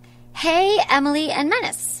 Okay. Hey, Emily and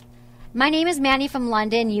Menace. My name is Manny from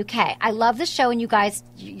London, UK. I love the show, and you guys,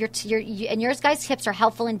 yours guys' tips are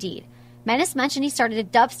helpful indeed. Menace mentioned he started a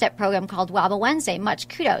dubstep program called Wobble Wednesday. Much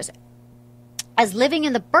kudos. As living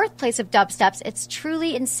in the birthplace of dubsteps, it's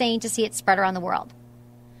truly insane to see it spread around the world.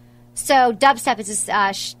 So dubstep is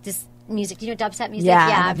this music. Do you know dubstep music?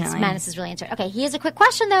 Yeah, Menace is really into it. Okay, he has a quick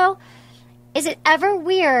question, though. Is it ever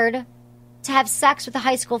weird to have sex with a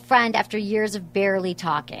high school friend after years of barely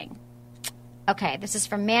talking? Okay, this is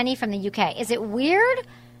from Manny from the UK. Is it weird?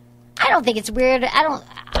 I don't think it's weird.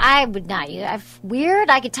 I would not. Weird?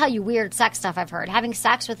 I could tell you weird sex stuff I've heard. Having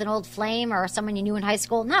sex with an old flame or someone you knew in high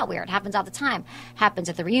school, not weird. Happens all the time. Happens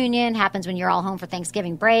at the reunion. Happens when you're all home for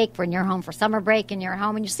Thanksgiving break, when you're home for summer break and you're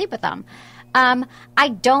home and you sleep with them. I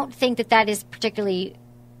don't think that is particularly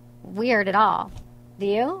weird at all. Do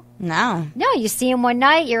you? No. No, you see them one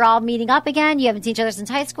night. You're all meeting up again. You haven't seen each other since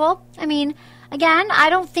high school. I mean, again, I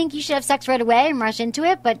don't think you should have sex right away and rush into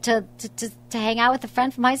it, but to hang out with a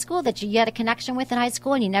friend from high school that you had a connection with in high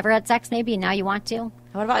school and you never had sex maybe and now you want to.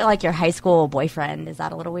 What about like your high school boyfriend? Is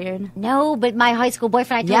that a little weird? No, but my high school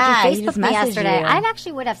boyfriend, I told you, Facebooked me yesterday. You. I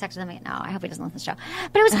actually would have sex with him. No, I hope he doesn't listen to the show.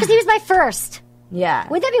 But it was because he was my first. Yeah.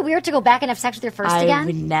 Wouldn't that be weird to go back and have sex with your first again? I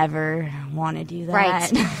would never want to do that.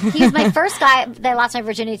 Right. He was my first guy that I lost my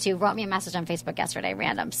virginity to. Wrote me a message on Facebook yesterday,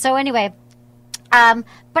 random. So anyway, but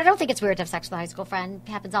I don't think it's weird to have sex with a high school friend.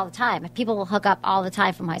 It happens all the time. People will hook up all the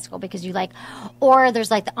time from high school because you like, or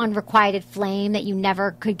there's like the unrequited flame that you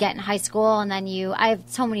never could get in high school. And then I have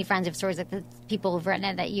so many friends who have stories like the people who've written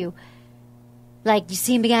it that you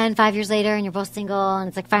see him again 5 years later and you're both single and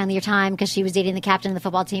it's like finally your time because she was dating the captain of the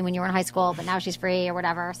football team when you were in high school, but now she's free or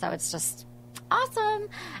whatever. So it's just awesome.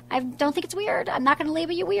 I don't think it's weird. I'm not going to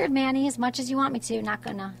label you weird, Manny, as much as you want me to. Not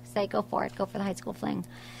going to say go for it. Go for the high school fling.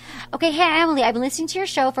 Okay, hey, Emily, I've been listening to your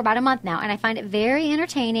show for about a month now, and I find it very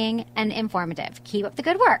entertaining and informative. Keep up the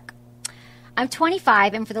good work. I'm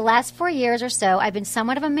 25, and for the last 4 years or so, I've been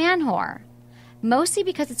somewhat of a man whore, mostly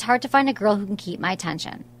because it's hard to find a girl who can keep my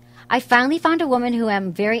attention. I finally found a woman who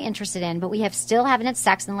I'm very interested in, but we still haven't had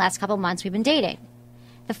sex in the last couple months we've been dating.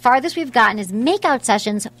 The farthest we've gotten is makeout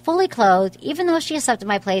sessions, fully clothed, even though she has slept at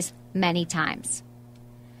my place many times.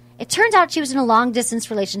 It turns out she was in a long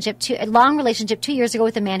relationship 2 years ago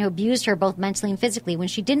with a man who abused her both mentally and physically. When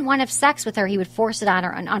she didn't want to have sex with her, he would force it on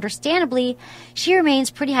her, and understandably, she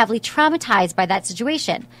remains pretty heavily traumatized by that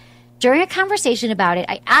situation. During a conversation about it,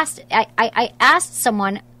 I asked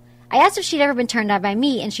if she'd ever been turned on by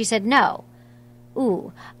me, and she said no.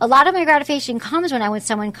 Ooh, a lot of my gratification comes when I'm with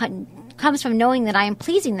someone comes from knowing that I am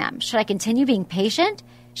pleasing them. Should I continue being patient?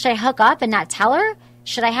 Should I hook up and not tell her?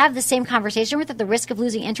 Should I have the same conversation with her at the risk of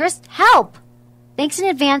losing interest? Help! Thanks in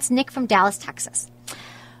advance, Nick from Dallas, Texas.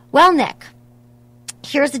 Well, Nick,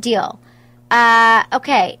 here's the deal.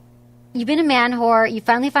 Okay, you've been a man whore. You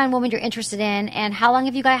finally find a woman you're interested in. And how long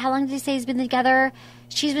did you say he's been together?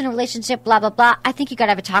 She's been in a relationship, blah, blah, blah. I think you got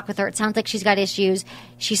to have a talk with her. It sounds like she's got issues.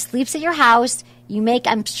 She sleeps at your house.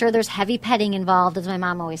 I'm sure there's heavy petting involved, as my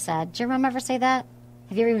mom always said. Did your mom ever say that?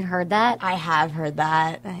 Have you ever even heard that? I have heard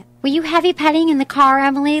that. Were you heavy petting in the car,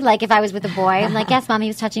 Emily? Like if I was with a boy? I'm like, yes, Mom, he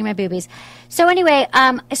was touching my boobies. So anyway,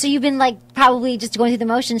 so you've been like probably just going through the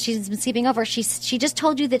motions. She's been sleeping over. She just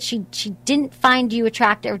told you that she didn't find you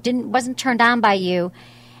attractive or wasn't turned on by you.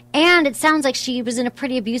 And it sounds like she was in a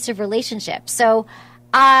pretty abusive relationship. So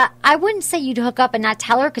I wouldn't say you'd hook up and not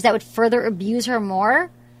tell her because that would further abuse her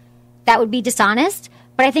more. That would be dishonest.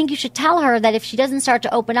 But I think you should tell her that if she doesn't start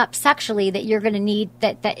to open up sexually, that you're going to need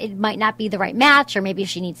that it might not be the right match, or maybe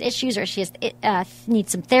she needs issues, or she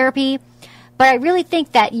needs some therapy. But I really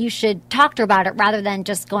think that you should talk to her about it rather than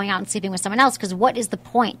just going out and sleeping with someone else. Because what is the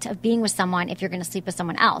point of being with someone if you're going to sleep with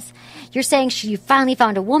someone else? You're saying you finally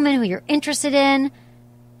found a woman who you're interested in,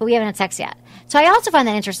 but we haven't had sex yet. So I also find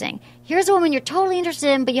that interesting. Here's a woman you're totally interested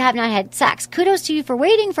in, but you have not had sex. Kudos to you for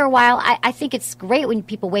waiting for a while. I think it's great when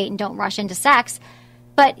people wait and don't rush into sex.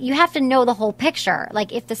 But you have to know the whole picture.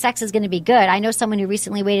 Like, if the sex is going to be good. I know someone who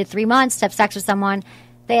recently waited 3 months to have sex with someone.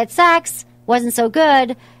 They had sex, wasn't so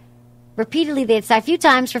good. Repeatedly, they had sex a few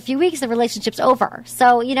times for a few weeks, the relationship's over.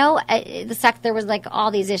 So, there was, like,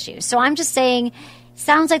 all these issues. So I'm just saying,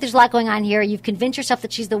 sounds like there's a lot going on here. You've convinced yourself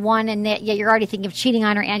that she's the one, and that yet you're already thinking of cheating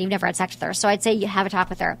on her, and you've never had sex with her. So I'd say you have a talk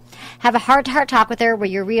with her. Have a heart-to-heart talk with her where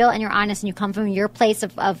you're real and you're honest and you come from your place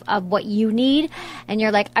of what you need. And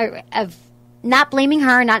you're like, not blaming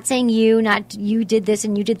her, not saying not you did this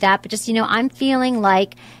and you did that, but just, I'm feeling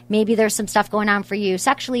like maybe there's some stuff going on for you.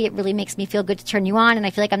 Sexually, it really makes me feel good to turn you on, and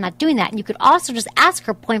I feel like I'm not doing that. And you could also just ask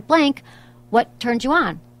her point blank, what turns you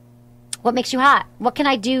on? What makes you hot? What can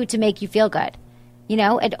I do to make you feel good?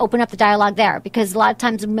 And open up the dialogue there, because a lot of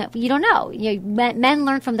times you don't know. Men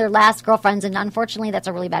learn from their last girlfriends, and unfortunately, that's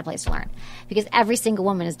a really bad place to learn because every single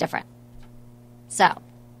woman is different. So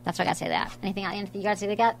that's why I got to say that. Anything you got to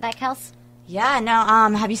say that, Kels? Yeah, no,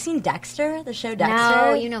 have you seen Dexter, the show Dexter?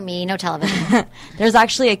 No, you know me, no television. There's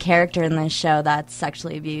actually a character in this show that's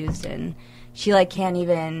sexually abused, and she, can't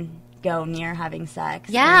even go near having sex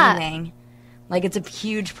or anything. It's a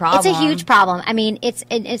huge problem. It's a huge problem. I mean,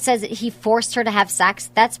 it says that he forced her to have sex.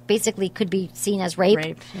 That's basically could be seen as rape.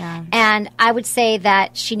 Rape, yeah. And I would say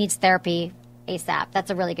that she needs therapy ASAP. That's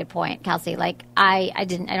a really good point, Kelsey. I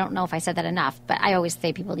don't know if I said that enough, but I always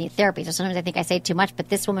say people need therapy. So sometimes I think I say too much, but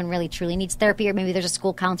this woman really truly needs therapy, or maybe there's a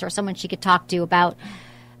school counselor or someone she could talk to about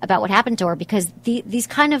what happened to her, because these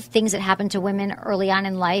kind of things that happen to women early on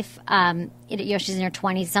in life, she's in her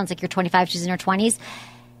 20s. It sounds like you're 25. She's in her 20s.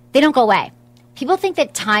 They don't go away. People think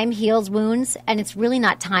that time heals wounds, and it's really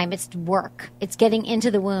not time. It's work. It's getting into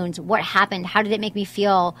the wounds. What happened? How did it make me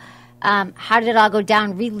feel? How did it all go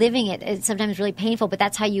down? Reliving it is sometimes really painful, but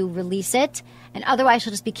that's how you release it. And otherwise,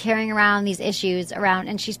 she'll just be carrying around these issues around,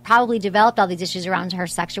 and she's probably developed all these issues around her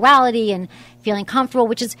sexuality and feeling comfortable,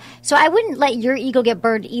 which is, so I wouldn't let your ego get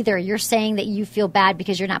burned either. You're saying that you feel bad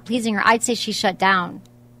because you're not pleasing her. I'd say she's shut down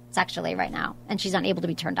sexually right now, and she's unable to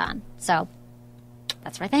be turned on. So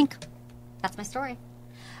that's what I think. That's my story.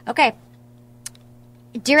 Okay.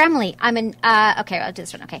 Dear Emily, okay, I'll do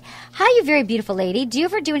this one. Okay. Hi, you very beautiful lady. Do you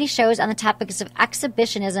ever do any shows on the topics of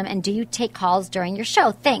exhibitionism, and do you take calls during your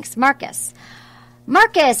show? Thanks, Marcus.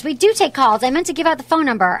 Marcus, we do take calls. I meant to give out the phone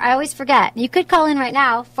number. I always forget. You could call in right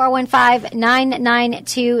now,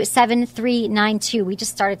 415-992-7392. We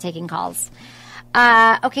just started taking calls.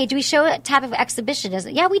 Okay, do we show a type of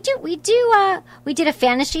exhibitionism? Yeah, we do. We did a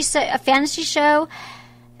fantasy show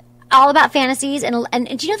all about fantasies, and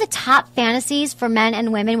do you know the top fantasies for men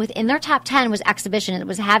and women within their top 10 was exhibition. It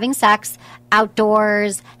was having sex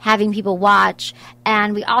outdoors, having people watch,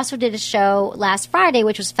 and we also did a show last Friday,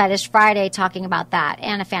 which was Fetish Friday, talking about that,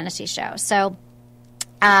 and a fantasy show. So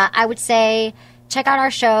I would say check out our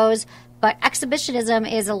shows, but exhibitionism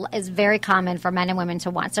is very common for men and women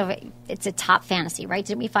to want. So it's a top fantasy, right?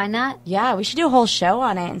 Didn't we find that? Yeah, we should do a whole show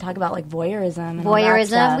on it and talk about like voyeurism. And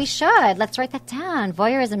voyeurism, we should. Let's write that down.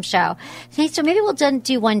 Voyeurism show. Okay, so maybe we'll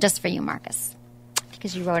do one just for you, Marcus,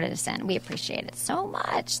 because you wrote us in. We appreciate it so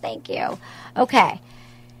much. Thank you. Okay.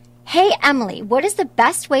 Hey, Emily, what is the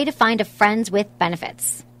best way to find a friends with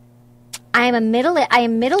benefits? I am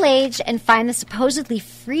middle-aged and find the supposedly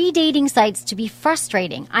free dating sites to be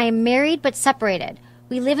frustrating. I am married but separated.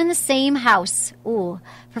 We live in the same house. Ooh,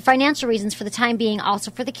 for financial reasons for the time being,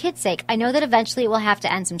 also for the kids' sake. I know that eventually it will have to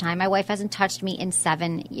end sometime. My wife hasn't touched me in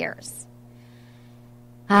 7 years.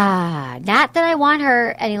 Not that I want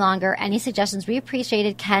her any longer. Any suggestions? We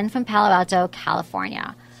appreciated. Ken from Palo Alto,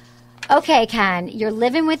 California. Okay, Ken, you're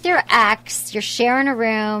living with your ex. You're sharing a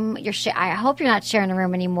room. I hope you're not sharing a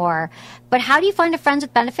room anymore. But how do you find a friends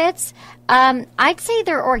with benefits? I'd say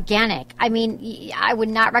they're organic. I mean, I would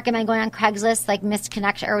not recommend going on Craigslist, like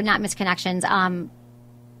misconnections.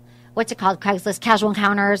 What's it called? Craigslist casual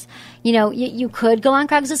encounters. You know, you could go on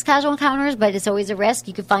Craigslist casual encounters, but it's always a risk.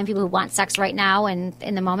 You could find people who want sex right now and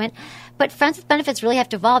in the moment. But friends with benefits really have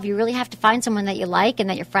to evolve. You really have to find someone that you like and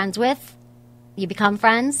that you're friends with. You become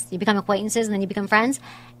friends, you become acquaintances, and then you become friends.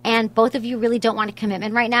 And both of you really don't want a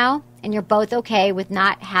commitment right now, and you're both okay with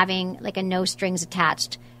not having like a no strings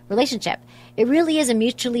attached relationship. It really is a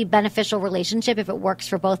mutually beneficial relationship if it works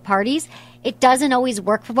for both parties. It doesn't always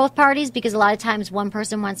work for both parties because a lot of times one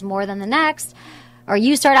person wants more than the next. Or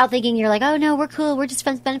you start out thinking you're like, oh no, we're cool, we're just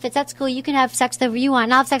friends with benefits, that's cool, you can have sex whenever you want,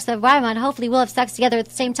 and I'll have sex whenever I want, hopefully we'll have sex together at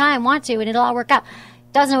the same time, want to, and it'll all work out.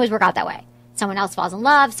 Doesn't always work out that way. Someone else falls in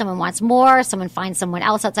love, someone wants more, someone finds someone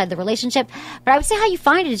else outside the relationship. But I would say how you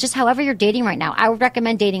find it is just however you're dating right now. I would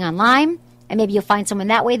recommend dating online, and maybe you'll find someone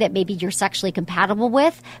that way that maybe you're sexually compatible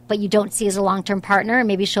with, but you don't see as a long-term partner, and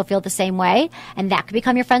maybe she'll feel the same way, and that could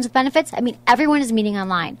become your friends with benefits. I mean, everyone is meeting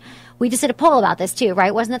online. We just did a poll about this too,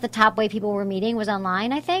 right? Wasn't that the top way people were meeting was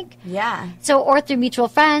online, I think? Yeah. So, or through mutual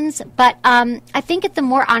friends. But I think the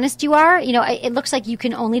more honest you are, you know, it looks like you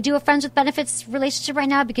can only do a friends with benefits relationship right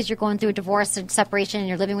now because you're going through a divorce and separation and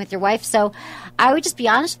you're living with your wife. So I would just be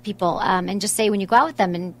honest with people and just say when you go out with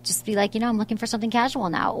them and just be like, you know, I'm looking for something casual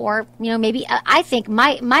now. Or, you know, maybe I think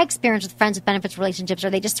my experience with friends with benefits relationships are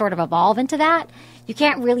they just sort of evolve into that. You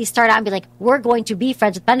can't really start out and be like, we're going to be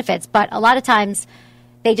friends with benefits. But a lot of times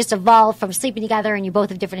they just evolve from sleeping together and you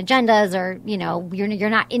both have different agendas or, you know, you're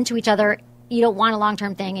not into each other. You don't want a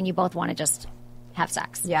long-term thing and you both want to just have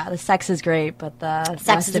sex. Yeah, the sex is great, but the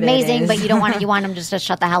sex is amazing, but you don't want it. You want them just to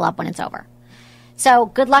shut the hell up when it's over. So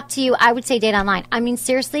good luck to you. I would say date online. I mean,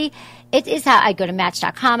 seriously, it is how I go to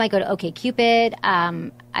Match.com. I go to OkCupid.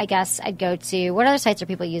 I guess I'd go to, what other sites are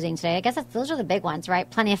people using today? I guess those are the big ones, right?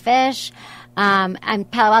 Plenty of Fish.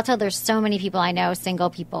 And Palo Alto, there's so many people I know, single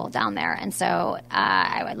people down there. And so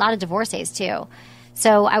a lot of divorcees too.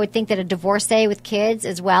 So I would think that a divorcee with kids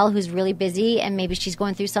as well, who's really busy and maybe she's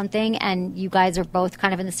going through something and you guys are both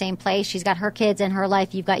kind of in the same place. She's got her kids in her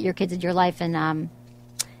life. You've got your kids in your life and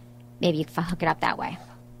maybe you can hook it up that way.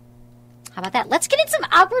 How about that? Let's get in some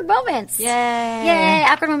awkward moments. Yay. Yay,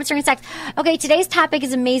 awkward moments during sex. Okay, today's topic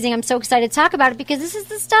is amazing. I'm so excited to talk about it because this is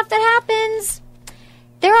the stuff that happens.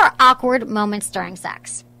 There are awkward moments during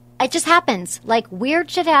sex. It just happens. Like, weird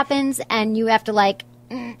shit happens, and you have to,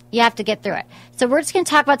 you have to get through it. So we're just going to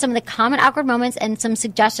talk about some of the common awkward moments and some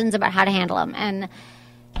suggestions about how to handle them. And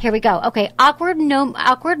here we go. Okay,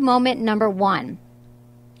 awkward moment number 1.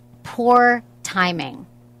 Poor timing.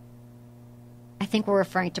 I think we're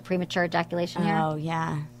referring to premature ejaculation here. Oh,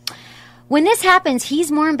 yeah. When this happens, he's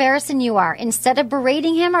more embarrassed than you are. Instead of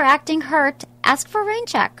berating him or acting hurt, ask for a rain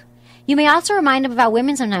check. You may also remind him about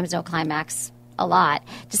women sometimes don't climax a lot,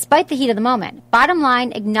 despite the heat of the moment. Bottom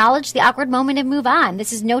line, acknowledge the awkward moment and move on.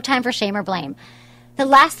 This is no time for shame or blame. The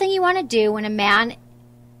last thing you want to do when a man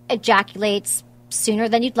ejaculates sooner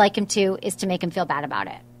than you'd like him to is to make him feel bad about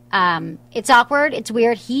it. It's awkward. It's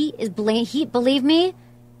weird. Believe me,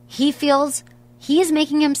 he is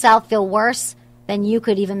making himself feel worse than you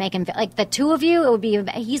could even make him feel. Like the two of you,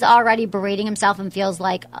 he's already berating himself and feels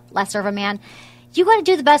like lesser of a man. You got to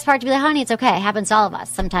do the best part to be like, honey, it's okay. It happens to all of us.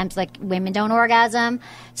 Sometimes, like, women don't orgasm.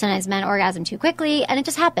 Sometimes men orgasm too quickly, and it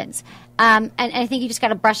just happens. And I think you just got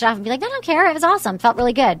to brush it off and be like, I don't care. It was awesome. Felt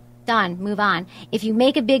really good. Done. Move on. If you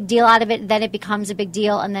make a big deal out of it, then it becomes a big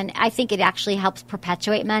deal, and then I think it actually helps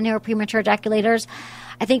perpetuate men who are premature ejaculators.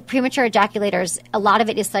 I think premature ejaculators, a lot of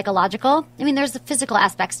it is psychological. I mean, there's the physical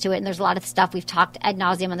aspects to it, and there's a lot of stuff we've talked ad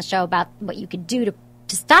nauseum on the show about what you could do to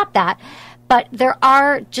stop that. But there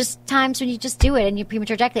are just times when you just do it and you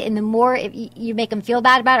premature ejaculate. And the more you make him feel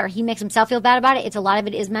bad about it or he makes himself feel bad about it, a lot of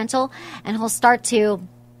it is mental. And he'll start to,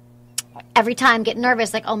 every time, get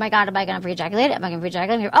nervous, like, oh, my God, am I going to pre-ejaculate? Am I going to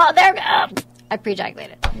pre-ejaculate? Oh, there we go. I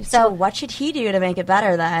pre-ejaculated. So what should he do to make it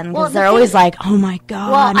better then? Because they're always like, oh, my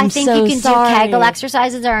God, well, I think so you can sorry. do Kegel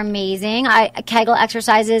exercises are amazing. Kegel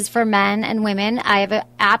exercises for men and women. I have an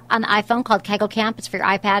app on the iPhone called Kegel Camp. It's for your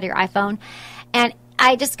iPad or your iPhone. And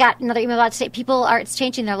I just got another email about to say it's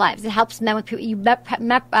changing their lives. It helps men with people.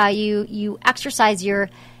 You exercise your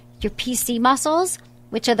PC muscles,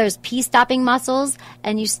 which are those pee stopping muscles,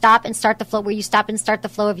 and you stop and start the flow where you stop and start the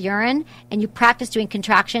flow of urine, and you practice doing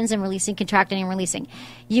contractions and releasing, contracting and releasing.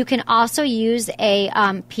 You can also use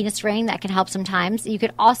a penis ring that can help sometimes. You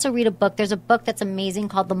could also read a book. There's a book that's amazing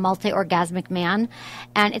called The Multi-Orgasmic Man,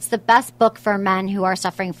 and it's the best book for men who are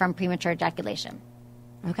suffering from premature ejaculation.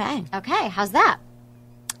 Okay, how's that?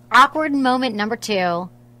 Awkward moment number 2,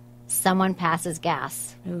 someone passes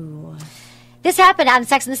gas. Ooh. This happened on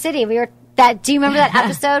Sex and the City. Do you remember that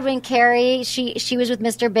episode when Carrie, she was with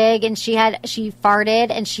Mr. Big and she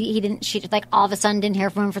farted and she like all of a sudden didn't hear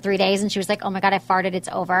from him for 3 days and she was like, oh my God, I farted, it's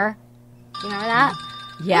over. Do you remember that?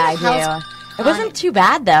 Yeah, I do. It wasn't too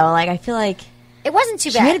bad though. Like, I feel like it wasn't too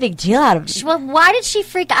bad. She made a big deal out of it. Well, why did she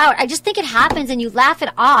freak out? I just think it happens and you laugh it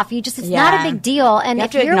off. It's not a big deal. And you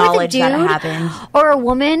if you're with a dude or a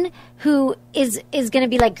woman who is going to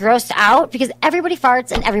be like grossed out, because everybody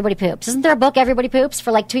farts and everybody poops. Isn't there a book, Everybody Poops,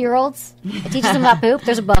 for like 2-year-olds? It teaches them about poop.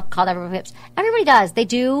 There's a book called Everybody Poops. Everybody does. They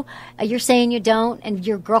do. You're saying you don't, and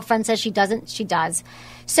your girlfriend says she doesn't. She does.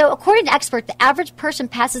 So according to experts, the average person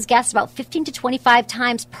passes gas about 15 to 25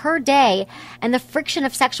 times per day, and the friction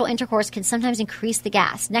of sexual intercourse can sometimes increase the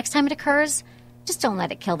gas. Next time it occurs, just don't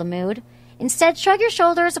let it kill the mood. Instead, shrug your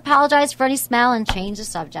shoulders, apologize for any smell, and change the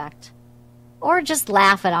subject. Or just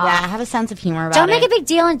laugh it off. Yeah, have a sense of humor about it. Don't make a big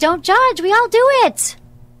deal and don't judge. We all do it.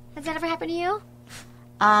 Has that ever happened to you?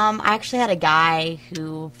 I actually had a guy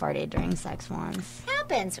who farted during sex once.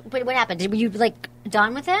 Happens. What happened? Were you like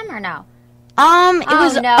done with him or no? It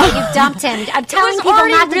was no, you dumped him. I'm telling people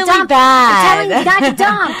not to really dump. bad. I'm telling you not to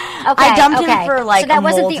dump. Okay, I dumped him for like so that a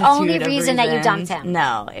wasn't the only multitude of reason that you dumped him.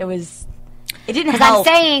 No, it was. It didn't help. Because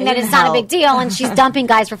I'm saying that it's not a big deal, and she's dumping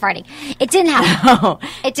guys for farting. It didn't help. No,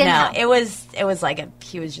 it didn't help. It was like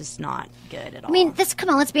he was just not good at all. I mean, come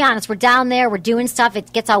on, let's be honest. We're down there, we're doing stuff.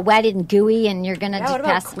 It gets all wetted and gooey, and you're gonna just what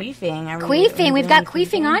about queefing? Queefing. We've got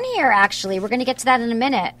queefing on here. Actually, we're gonna get to that in a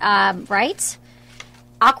minute. Right?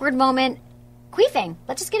 Awkward moment. Queefing.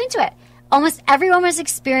 Let's just get into it. Almost every woman has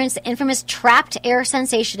experienced the infamous trapped air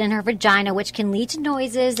sensation in her vagina, which can lead to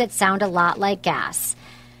noises that sound a lot like gas.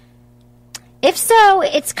 If so,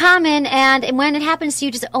 it's common, and when it happens to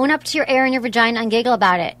you, just own up to your air in your vagina and giggle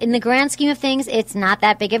about it. In the grand scheme of things, it's not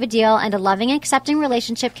that big of a deal, and a loving and accepting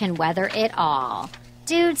relationship can weather it all.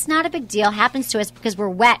 Dude, it's not a big deal. It happens to us because we're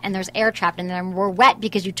wet and there's air trapped in there. And we're wet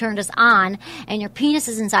because you turned us on and your penis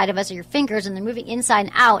is inside of us or your fingers and they're moving inside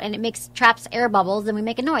and out and it traps air bubbles and we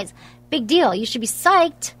make a noise. Big deal. You should be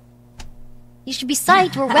psyched. You should be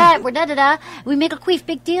psyched. We're wet. We're da-da-da. We make a queef.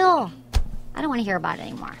 Big deal. I don't want to hear about it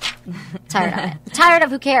anymore. I'm tired of it. I'm tired of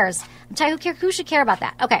who cares. I'm tired who should care about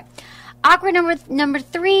that. Okay. Awkward number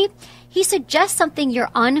 3. He suggests something you're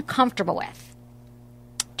uncomfortable with.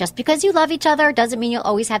 Just because you love each other doesn't mean you'll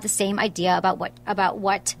always have the same idea about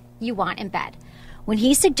what you want in bed. When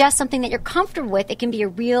he suggests something that you're comfortable with, it can be a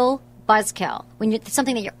real buzzkill. When it's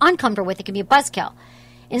something that you're uncomfortable with, it can be a buzzkill.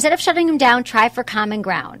 Instead of shutting him down, try for common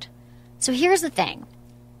ground. So here's the thing.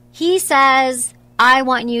 He says, I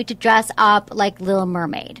want you to dress up like Little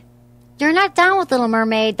Mermaid. You're not down with Little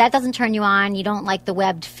Mermaid. That doesn't turn you on. You don't like the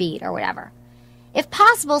webbed feet or whatever. If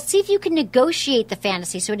possible, see if you can negotiate the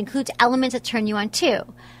fantasy so it includes elements that turn you on too.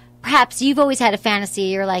 Perhaps you've always had a fantasy.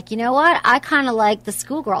 You're like, you know what? I kind of like the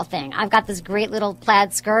schoolgirl thing. I've got this great little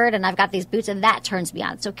plaid skirt and I've got these boots and that turns me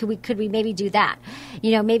on. So could we maybe do that?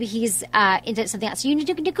 You know, maybe he's into something else. So you need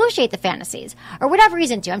to negotiate the fantasies or whatever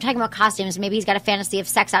he's into. I'm talking about costumes. Maybe he's got a fantasy of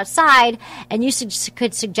sex outside and you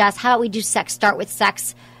could suggest, how about we do start with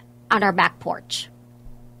sex on our back porch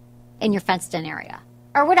in your fenced-in area.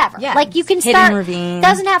 Or whatever. Yeah, like you can hidden start. ravine.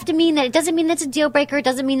 Doesn't have to mean that. It doesn't mean that's a deal breaker. It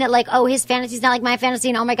doesn't mean that like, oh, his fantasy's not like my fantasy,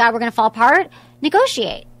 and oh my god, we're gonna fall apart.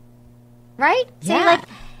 Negotiate, right? Say like,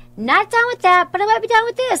 not down with that, but I might be down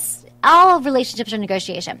with this. All relationships are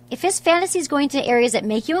negotiation. If his fantasy is going to areas that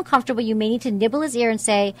make you uncomfortable, you may need to nibble his ear and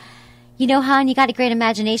say, you know, hon, you got a great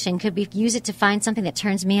imagination. Could we use it to find something that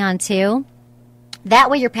turns me on too?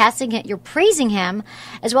 That way you're praising him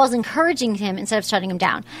as well as encouraging him instead of shutting him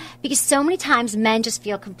down. Because so many times men just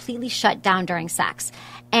feel completely shut down during sex.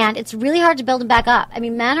 And it's really hard to build them back up. I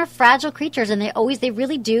mean, men are fragile creatures and they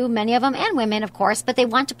really do, many of them, and women, of course, but they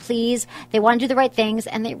want to please, they want to do the right things,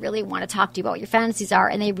 and they really want to talk to you about what your fantasies are,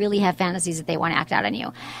 and they really have fantasies that they want to act out on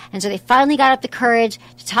you. And so they finally got up the courage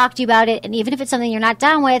to talk to you about it, and even if it's something you're not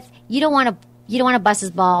down with, you don't want to bust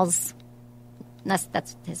his balls.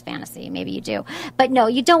 That's his fantasy. Maybe you do. But no,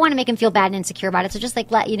 you don't want to make him feel bad and insecure about it. So just like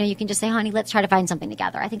you can just say, honey, let's try to find something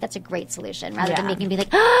together. I think that's a great solution rather than making him be like,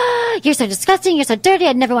 oh, you're so disgusting. You're so dirty.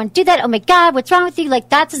 I'd never want to do that. Oh my God, what's wrong with you? Like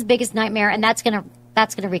that's his biggest nightmare. And that's going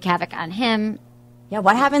to wreak havoc on him. Yeah.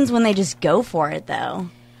 What happens when they just go for it though?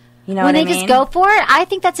 You know when what I mean? When they just go for it, I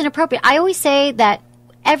think that's inappropriate. I always say that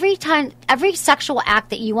every sexual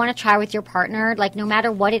act that you want to try with your partner, like no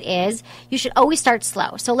matter what it is, you should always start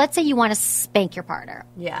slow. So let's say you want to spank your partner.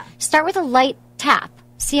 Yeah. Start with a light tap.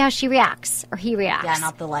 See how she reacts or he reacts. Yeah,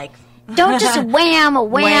 not the like. Don't just wham,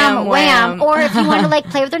 wham, wham. Or if you want to like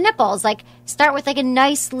play with their nipples, like start with like a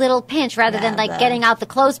nice little pinch rather than like getting out the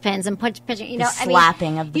clothespins and pinching. You know,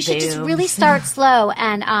 slapping of the You should just really start slow,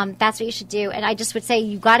 and that's what you should do. And I just would say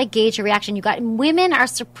you got to gauge your reaction. Women are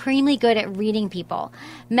supremely good at reading people.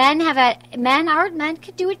 Men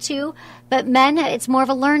could do it too, but men it's more of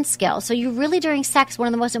a learned skill. So you really during sex, one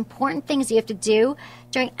of the most important things you have to do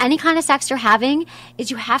during any kind of sex you're having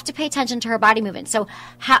is you have to pay attention to her body movements. So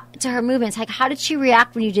to her movements, like how did she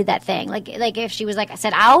react when you did that thing? Like if she was like, I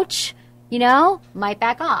said, ouch, might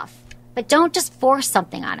back off. But don't just force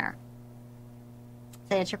something on her. Does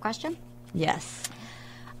that answer your question? Yes.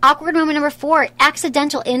 Awkward moment number 4,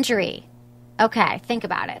 accidental injury. Okay, think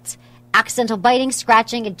about it. Accidental biting,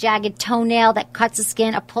 scratching, a jagged toenail that cuts the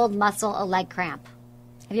skin, a pulled muscle, a leg cramp.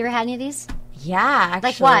 Have you ever had any of these? Yeah,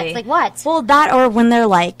 actually. Like what? Well, that or when they're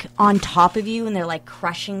like on top of you and they're like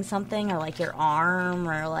crushing something or like your arm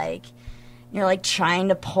or like you're like trying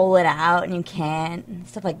to pull it out and you can't.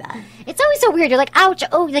 Stuff like that. It's always so weird. You're like, ouch.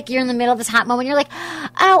 Oh, like you're in the middle of this hot moment. You're like,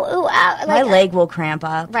 ow, ooh, ow. Like, my leg will cramp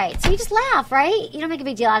up. Right. So you just laugh, right? You don't make a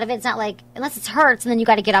big deal out of it. It's not like, unless it hurts and then you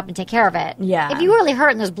got to get up and take care of it. Yeah. If you really hurt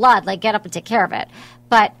and there's blood, like get up and take care of it.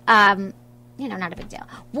 But, not a big deal.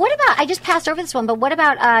 What about, I just passed over this one, but what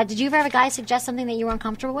about, did you ever have a guy suggest something that you were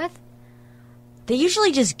uncomfortable with? They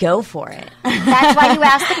usually just go for it. That's why you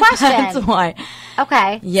asked the question. That's why.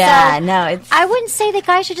 Okay. Yeah, so no, it's... I wouldn't say that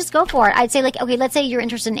guys should just go for it. I'd say, like, okay, let's say you're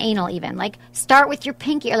interested in anal even. Like, start with your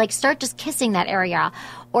pinky, or, like, start just kissing that area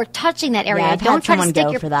or touching that area. Yeah, I've don't had try to stick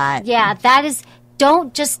go for that. Yeah, that is...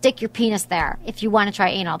 Don't just stick your penis there if you want to try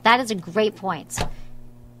anal. That is a great point.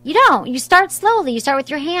 You don't. You start slowly. You start with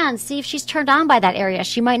your hands. See if she's turned on by that area.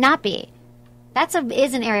 She might not be. Is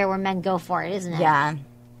an area where men go for it, isn't it? Yeah.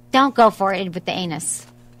 Don't go for it with the anus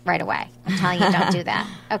right away. I'm telling you, don't do that.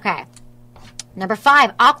 Okay. Number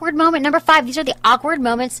 5, awkward moment. Number 5, these are the awkward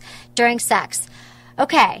moments during sex.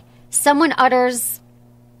 Okay. Someone utters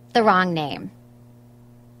the wrong name.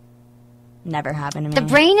 Never happened to me.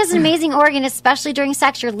 The brain is an amazing organ, especially during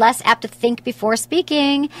sex. You're less apt to think before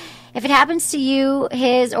speaking. If it happens to you,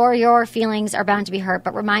 his or your feelings are bound to be hurt,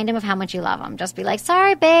 but remind him of how much you love him. Just be like,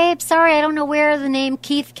 sorry, babe. Sorry, I don't know where the name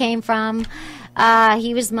Keith came from.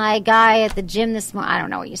 He was my guy at the gym this morning. I don't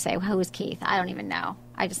know what you say. Who's Keith? I don't even know.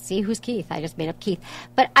 I just see who's Keith. I just made up Keith.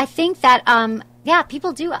 But I think that,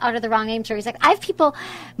 people do utter the wrong name during sex. I have people,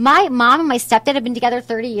 my mom and my stepdad have been together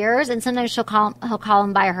 30 years, and sometimes he'll call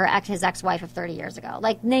him by his ex-wife of 30 years ago.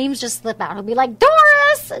 Like, names just slip out. He'll be like,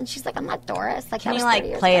 Doris! And she's like, I'm not Doris. Like, can you,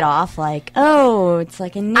 like, play it off like, oh, it's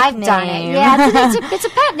like a nickname? I've done it. Yeah, it's a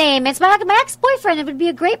pet name. It's my ex-boyfriend. It would be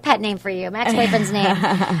a great pet name for you, my ex-boyfriend's name.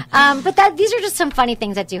 But these are just some funny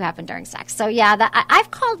things that do happen during sex. So, yeah,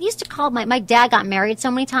 used to call, my dad got married so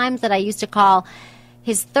many times that I used to call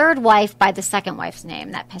his third wife by the second wife's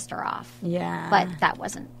name. That pissed her off. Yeah. But that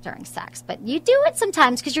wasn't during sex. But you do it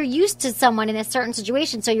sometimes because you're used to someone in a certain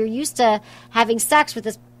situation. So you're used to having sex with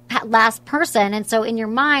this last person. And so in your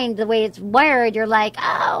mind, the way it's wired, you're like,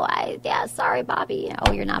 sorry, Bobby.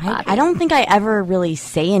 Oh, you're not Bobby. I don't think I ever really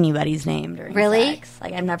say anybody's name during really? sex.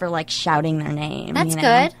 Like, I'm never, like, shouting their name. That's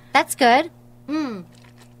good. That's good. Sometimes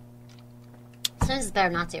it's better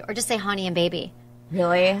not to. Or just say honey and baby.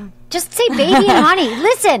 Really? Just say baby and honey.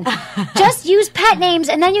 Listen, just use pet names,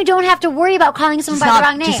 and then you don't have to worry about calling someone by the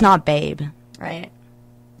wrong name. Just not babe, right?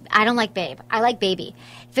 I don't like babe. I like baby.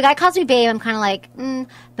 If a guy calls me babe, I'm kind of like,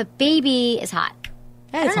 but baby is hot.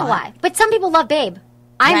 I don't know why. But some people love babe.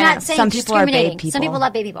 I'm not saying some people are babe people. Some people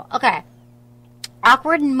love babe people. Okay.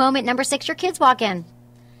 Awkward moment number 6, your kids walk in.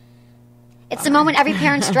 It's the moment every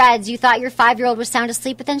parent dreads. You thought your 5-year-old was sound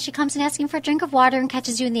asleep, but then she comes in asking for a drink of water and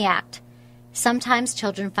catches you in the act. Sometimes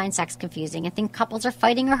children find sex confusing and think couples are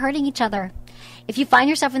fighting or hurting each other. If you find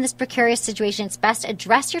yourself in this precarious situation, it's best to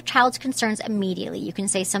address your child's concerns immediately. You can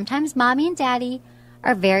say, sometimes mommy and daddy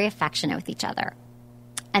are very affectionate with each other.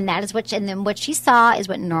 And that is and then what she saw is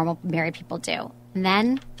what normal married people do. And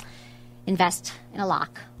then invest in a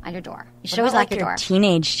lock on your door. You should always lock your door.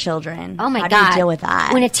 Teenage children. Oh, my God. How do you deal with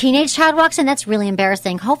that? When a teenage child walks in, that's really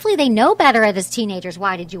embarrassing. Hopefully they know better as teenagers.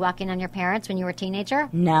 Why? Did you walk in on your parents when you were a teenager?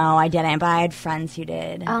 No, I didn't, but I had friends who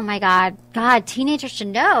did. Oh, my God. God, teenagers should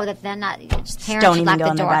know that they're not, just parents don't should even lock go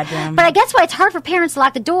the in door. their bedroom. But I guess why it's hard for parents to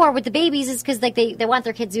lock the door with the babies is because like they want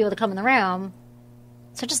their kids to be able to come in the room.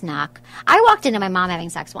 So just knock. I walked into my mom having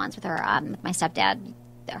sex once with her, with my stepdad,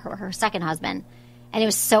 her second husband. And it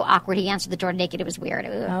was so awkward. He answered the door naked. It was weird.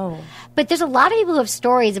 Oh. But there's a lot of people who have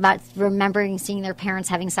stories about remembering seeing their parents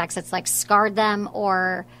having sex that's like scarred them,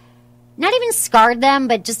 or not even scarred them,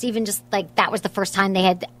 but just like that was the first time they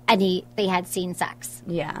had seen sex.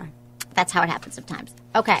 Yeah. That's how it happens sometimes.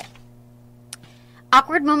 Okay.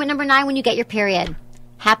 Awkward moment number 9, when you get your period.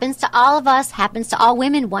 Happens to all of us, happens to all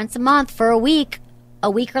women once a month for a week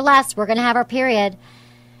or less. We're going to have our period.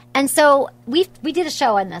 And so we did a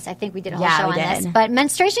show on this. I think we did a whole show on this. But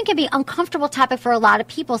menstruation can be an uncomfortable topic for a lot of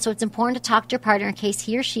people, so it's important to talk to your partner in case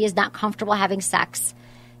he or she is not comfortable having sex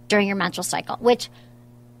during your menstrual cycle, which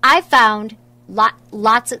I found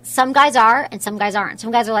some guys are and some guys aren't.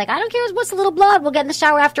 Some guys are like, I don't care what's a little blood. We'll get in the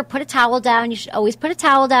shower after. Put a towel down. You should always put a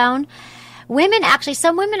towel down.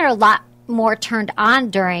 Some women are a lot more turned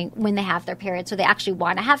on when they have their period, so they actually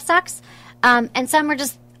want to have sex. And some are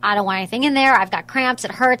just, I don't want anything in there. I've got cramps. It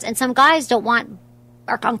hurts. And some guys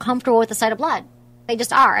are uncomfortable with the sight of blood. They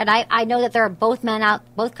just are. And I know that there are both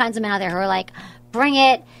kinds of men out there who are like, bring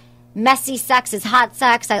it. Messy sex is hot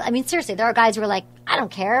sex. I mean, seriously, there are guys who are like, I don't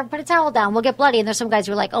care. Put a towel down. We'll get bloody. And there's some guys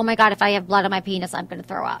who are like, oh my God, if I have blood on my penis, I'm going to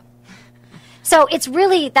throw up. So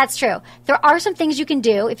that's true. There are some things you can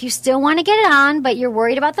do. If you still want to get it on, but you're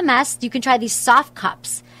worried about the mess, you can try these soft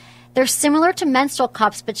cups. They're similar to menstrual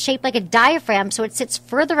cups, but shaped like a diaphragm, so it sits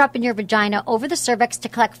further up in your vagina over the cervix to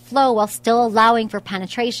collect flow while still allowing for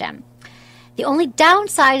penetration. The only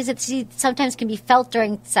downside is that they sometimes can be felt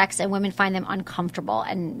during sex, and women find them uncomfortable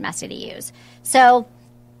and messy to use. So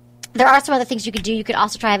there are some other things you could do. You could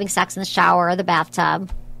also try having sex in the shower or the bathtub.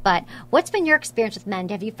 But what's been your experience with men?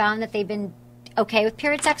 Have you found that they've been okay with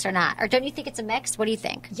period sex or not? Or don't you think it's a mix? What do you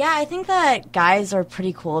think? Yeah, I think that guys are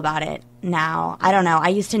pretty cool about it now. I don't know. I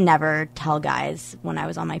used to never tell guys when I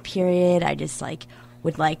was on my period. I just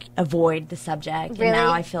would avoid the subject. Really? And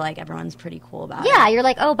now I feel like everyone's pretty cool about it. Yeah, you're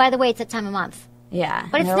like, oh, by the way, it's that time of month. Yeah.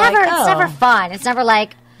 But it's never fun. It's never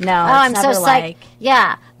like, no, I'm so psyched.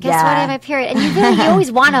 Yeah. Guess what? I have my period. And you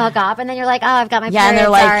always want to hook up, and then you're like, oh, I've got my period. Yeah, and they're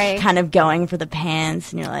sorry. kind of going for the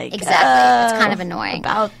pants, and you're like, exactly. It's kind of annoying.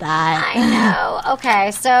 About that. I know. Okay,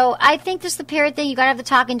 so I think just the period thing, you got to have the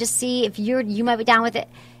talk and just see if you might be down with it.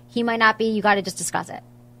 He might not be. You got to just discuss it.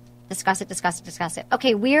 Discuss it.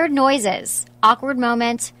 Okay, weird noises. Awkward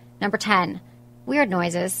moment number 10. Weird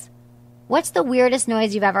noises. What's the weirdest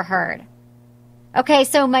noise you've ever heard? Okay,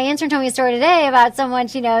 so my intern told me a story today about someone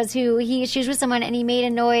she knows she was with someone and he made a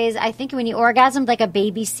noise, I think when he orgasmed, like a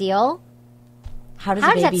baby seal. How does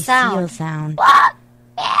a baby seal sound?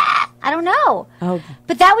 I don't know. Oh.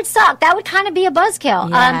 But that would suck. That would kind of be a buzzkill.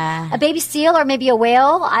 Yeah. A baby seal or maybe a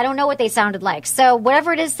whale. I don't know what they sounded like. So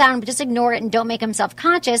whatever it is, just ignore it and don't make him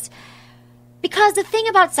self-conscious. Because the thing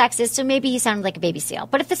about sex is, so maybe he sounded like a baby seal.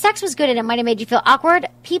 But if the sex was good and it might have made you feel awkward,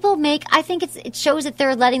 I think it shows that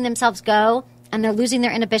they're letting themselves go. And they're losing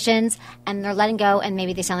their inhibitions, and they're letting go, and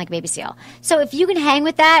maybe they sound like a baby seal. So if you can hang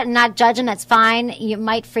with that and not judge him, that's fine. It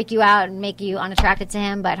might freak you out and make you unattracted to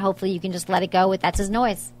him, but hopefully you can just let it go with that's his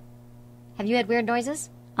noise. Have you had weird noises?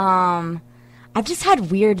 I've just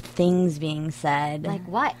had weird things being said. Like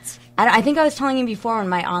what? I think I was telling you before when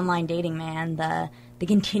my online dating man, the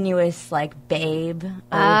continuous, like, babe.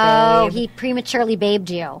 Babe. He prematurely babed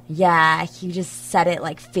you. Yeah, he just said it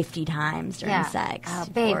like 50 times during sex. Oh,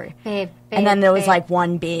 babe. And then there was like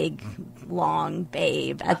one big, long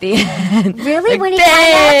babe at the end. Really? Like, when he babe!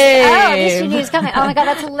 at least you knew he was coming. Oh my God,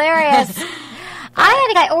 that's hilarious. I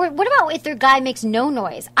had a guy, or what about if their guy makes no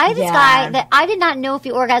noise? I had this guy that I did not know if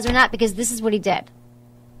he orgasmed or not because this is what he did.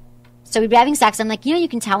 So we'd be having sex. I'm like, you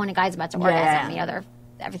can tell when a guy's about to orgasm.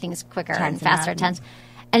 Everything is quicker and faster, tense.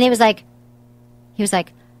 And he was like,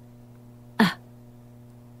 like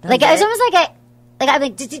it's almost like I'm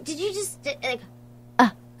like, did you just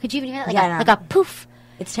could you even hear that? Like a poof.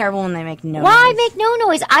 It's terrible when they make no noise. Why make no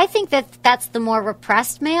noise? I think that's the more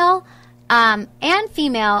repressed male. And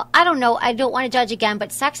female, I don't know. I don't want to judge again,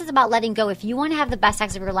 but sex is about letting go. If you want to have the best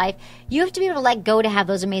sex of your life, you have to be able to let go to have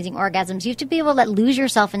those amazing orgasms. You have to be able to lose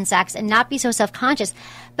yourself in sex and not be so self-conscious.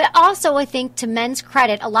 But also, I think to men's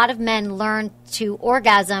credit, a lot of men learn to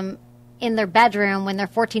orgasm in their bedroom when they're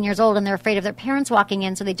 14 years old and they're afraid of their parents walking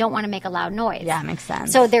in, so they don't want to make a loud noise. Yeah, makes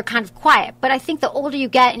sense. So they're kind of quiet. But I think the older you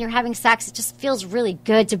get and you're having sex, it just feels really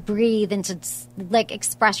good to breathe and to like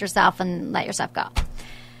express yourself and let yourself go.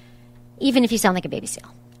 Even if you sound like a baby seal.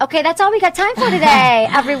 Okay, that's all we got time for today,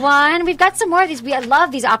 everyone. We've got some more of these. I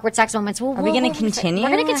love these awkward sex moments. Are we going to continue? We're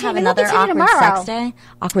going to continue. Have another awkward sex day?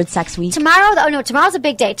 Awkward sex week? Tomorrow's a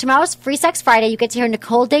big day. Tomorrow's Free Sex Friday. You get to hear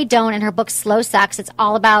Nicole Day-Doan and her book, Slow Sex. It's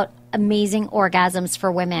all about amazing orgasms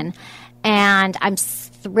for women. And I'm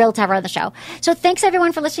thrilled to have her on the show. So thanks,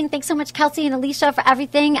 everyone, for listening. Thanks so much, Kelsey and Alicia, for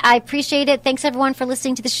everything. I appreciate it. Thanks, everyone, for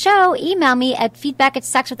listening to the show. Email me at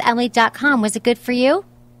feedback@sexwithemily.com. Was it good for you?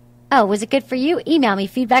 Oh, was it good for you? Email me,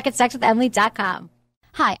 feedback@sexwithemily.com.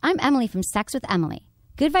 Hi, I'm Emily from Sex with Emily.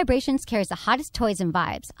 Good Vibrations carries the hottest toys and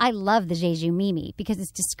vibes. I love the Jeju Mimi because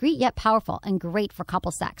it's discreet yet powerful and great for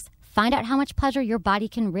couple sex. Find out how much pleasure your body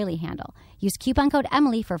can really handle. Use coupon code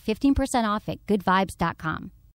Emily for 15% off at goodvibes.com.